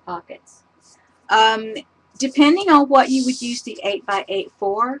extra pockets. Depending on what you would use the 8 by 8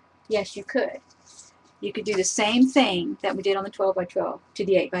 for, yes, you could. You could do the same thing that we did on the 12 by 12 to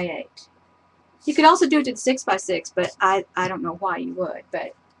the 8 by 8. You could also do it to the 6 by 6, but I don't know why you would,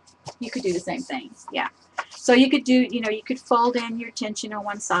 but you could do the same thing. Yeah. So you could do, you could fold in your tension on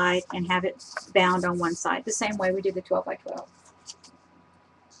one side and have it bound on one side, the same way we did the 12 by 12.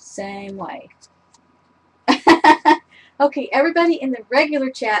 Same way. Okay, everybody in the regular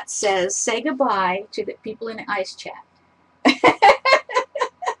chat says say goodbye to the people in the ice chat.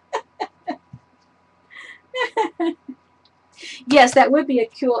 Yes, that would be a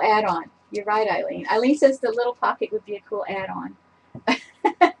cool add-on. You're right, Eileen. Eileen says the little pocket would be a cool add-on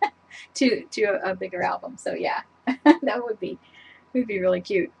to a bigger album. So yeah, that would be really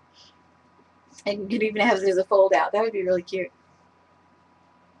cute. And you could even have it as a fold out. That would be really cute.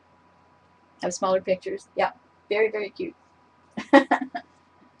 Have smaller pictures. Yeah. Very, very cute.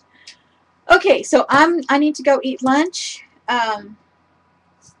 Okay, so I need to go eat lunch, and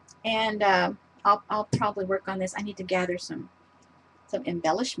I'll probably work on this. I need to gather some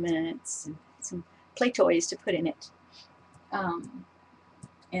embellishments and some play toys to put in it.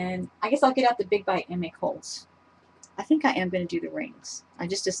 And I guess I'll get out the Big Bite and make holes. I think I am going to do the rings. I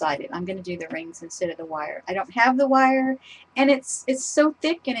just decided I'm going to do the rings instead of the wire. I don't have the wire, and it's so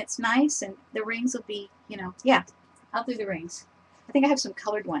thick and it's nice, and the rings will be, you know, yeah, I'll do the rings. I think I have some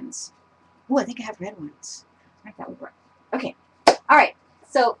colored ones. Oh, I think I have red ones. I think that would work. Okay. All right.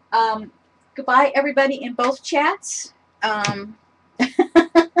 So, goodbye, everybody in both chats. I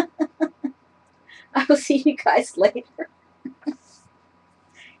will see you guys later.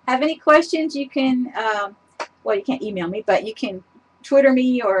 Have any questions, you can, well, you can't email me, but you can Twitter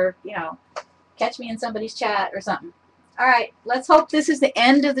me or, you know, catch me in somebody's chat or something. All right, let's hope this is the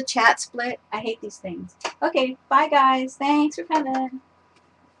end of the chat split. I hate these things. Okay, bye, guys. Thanks for coming.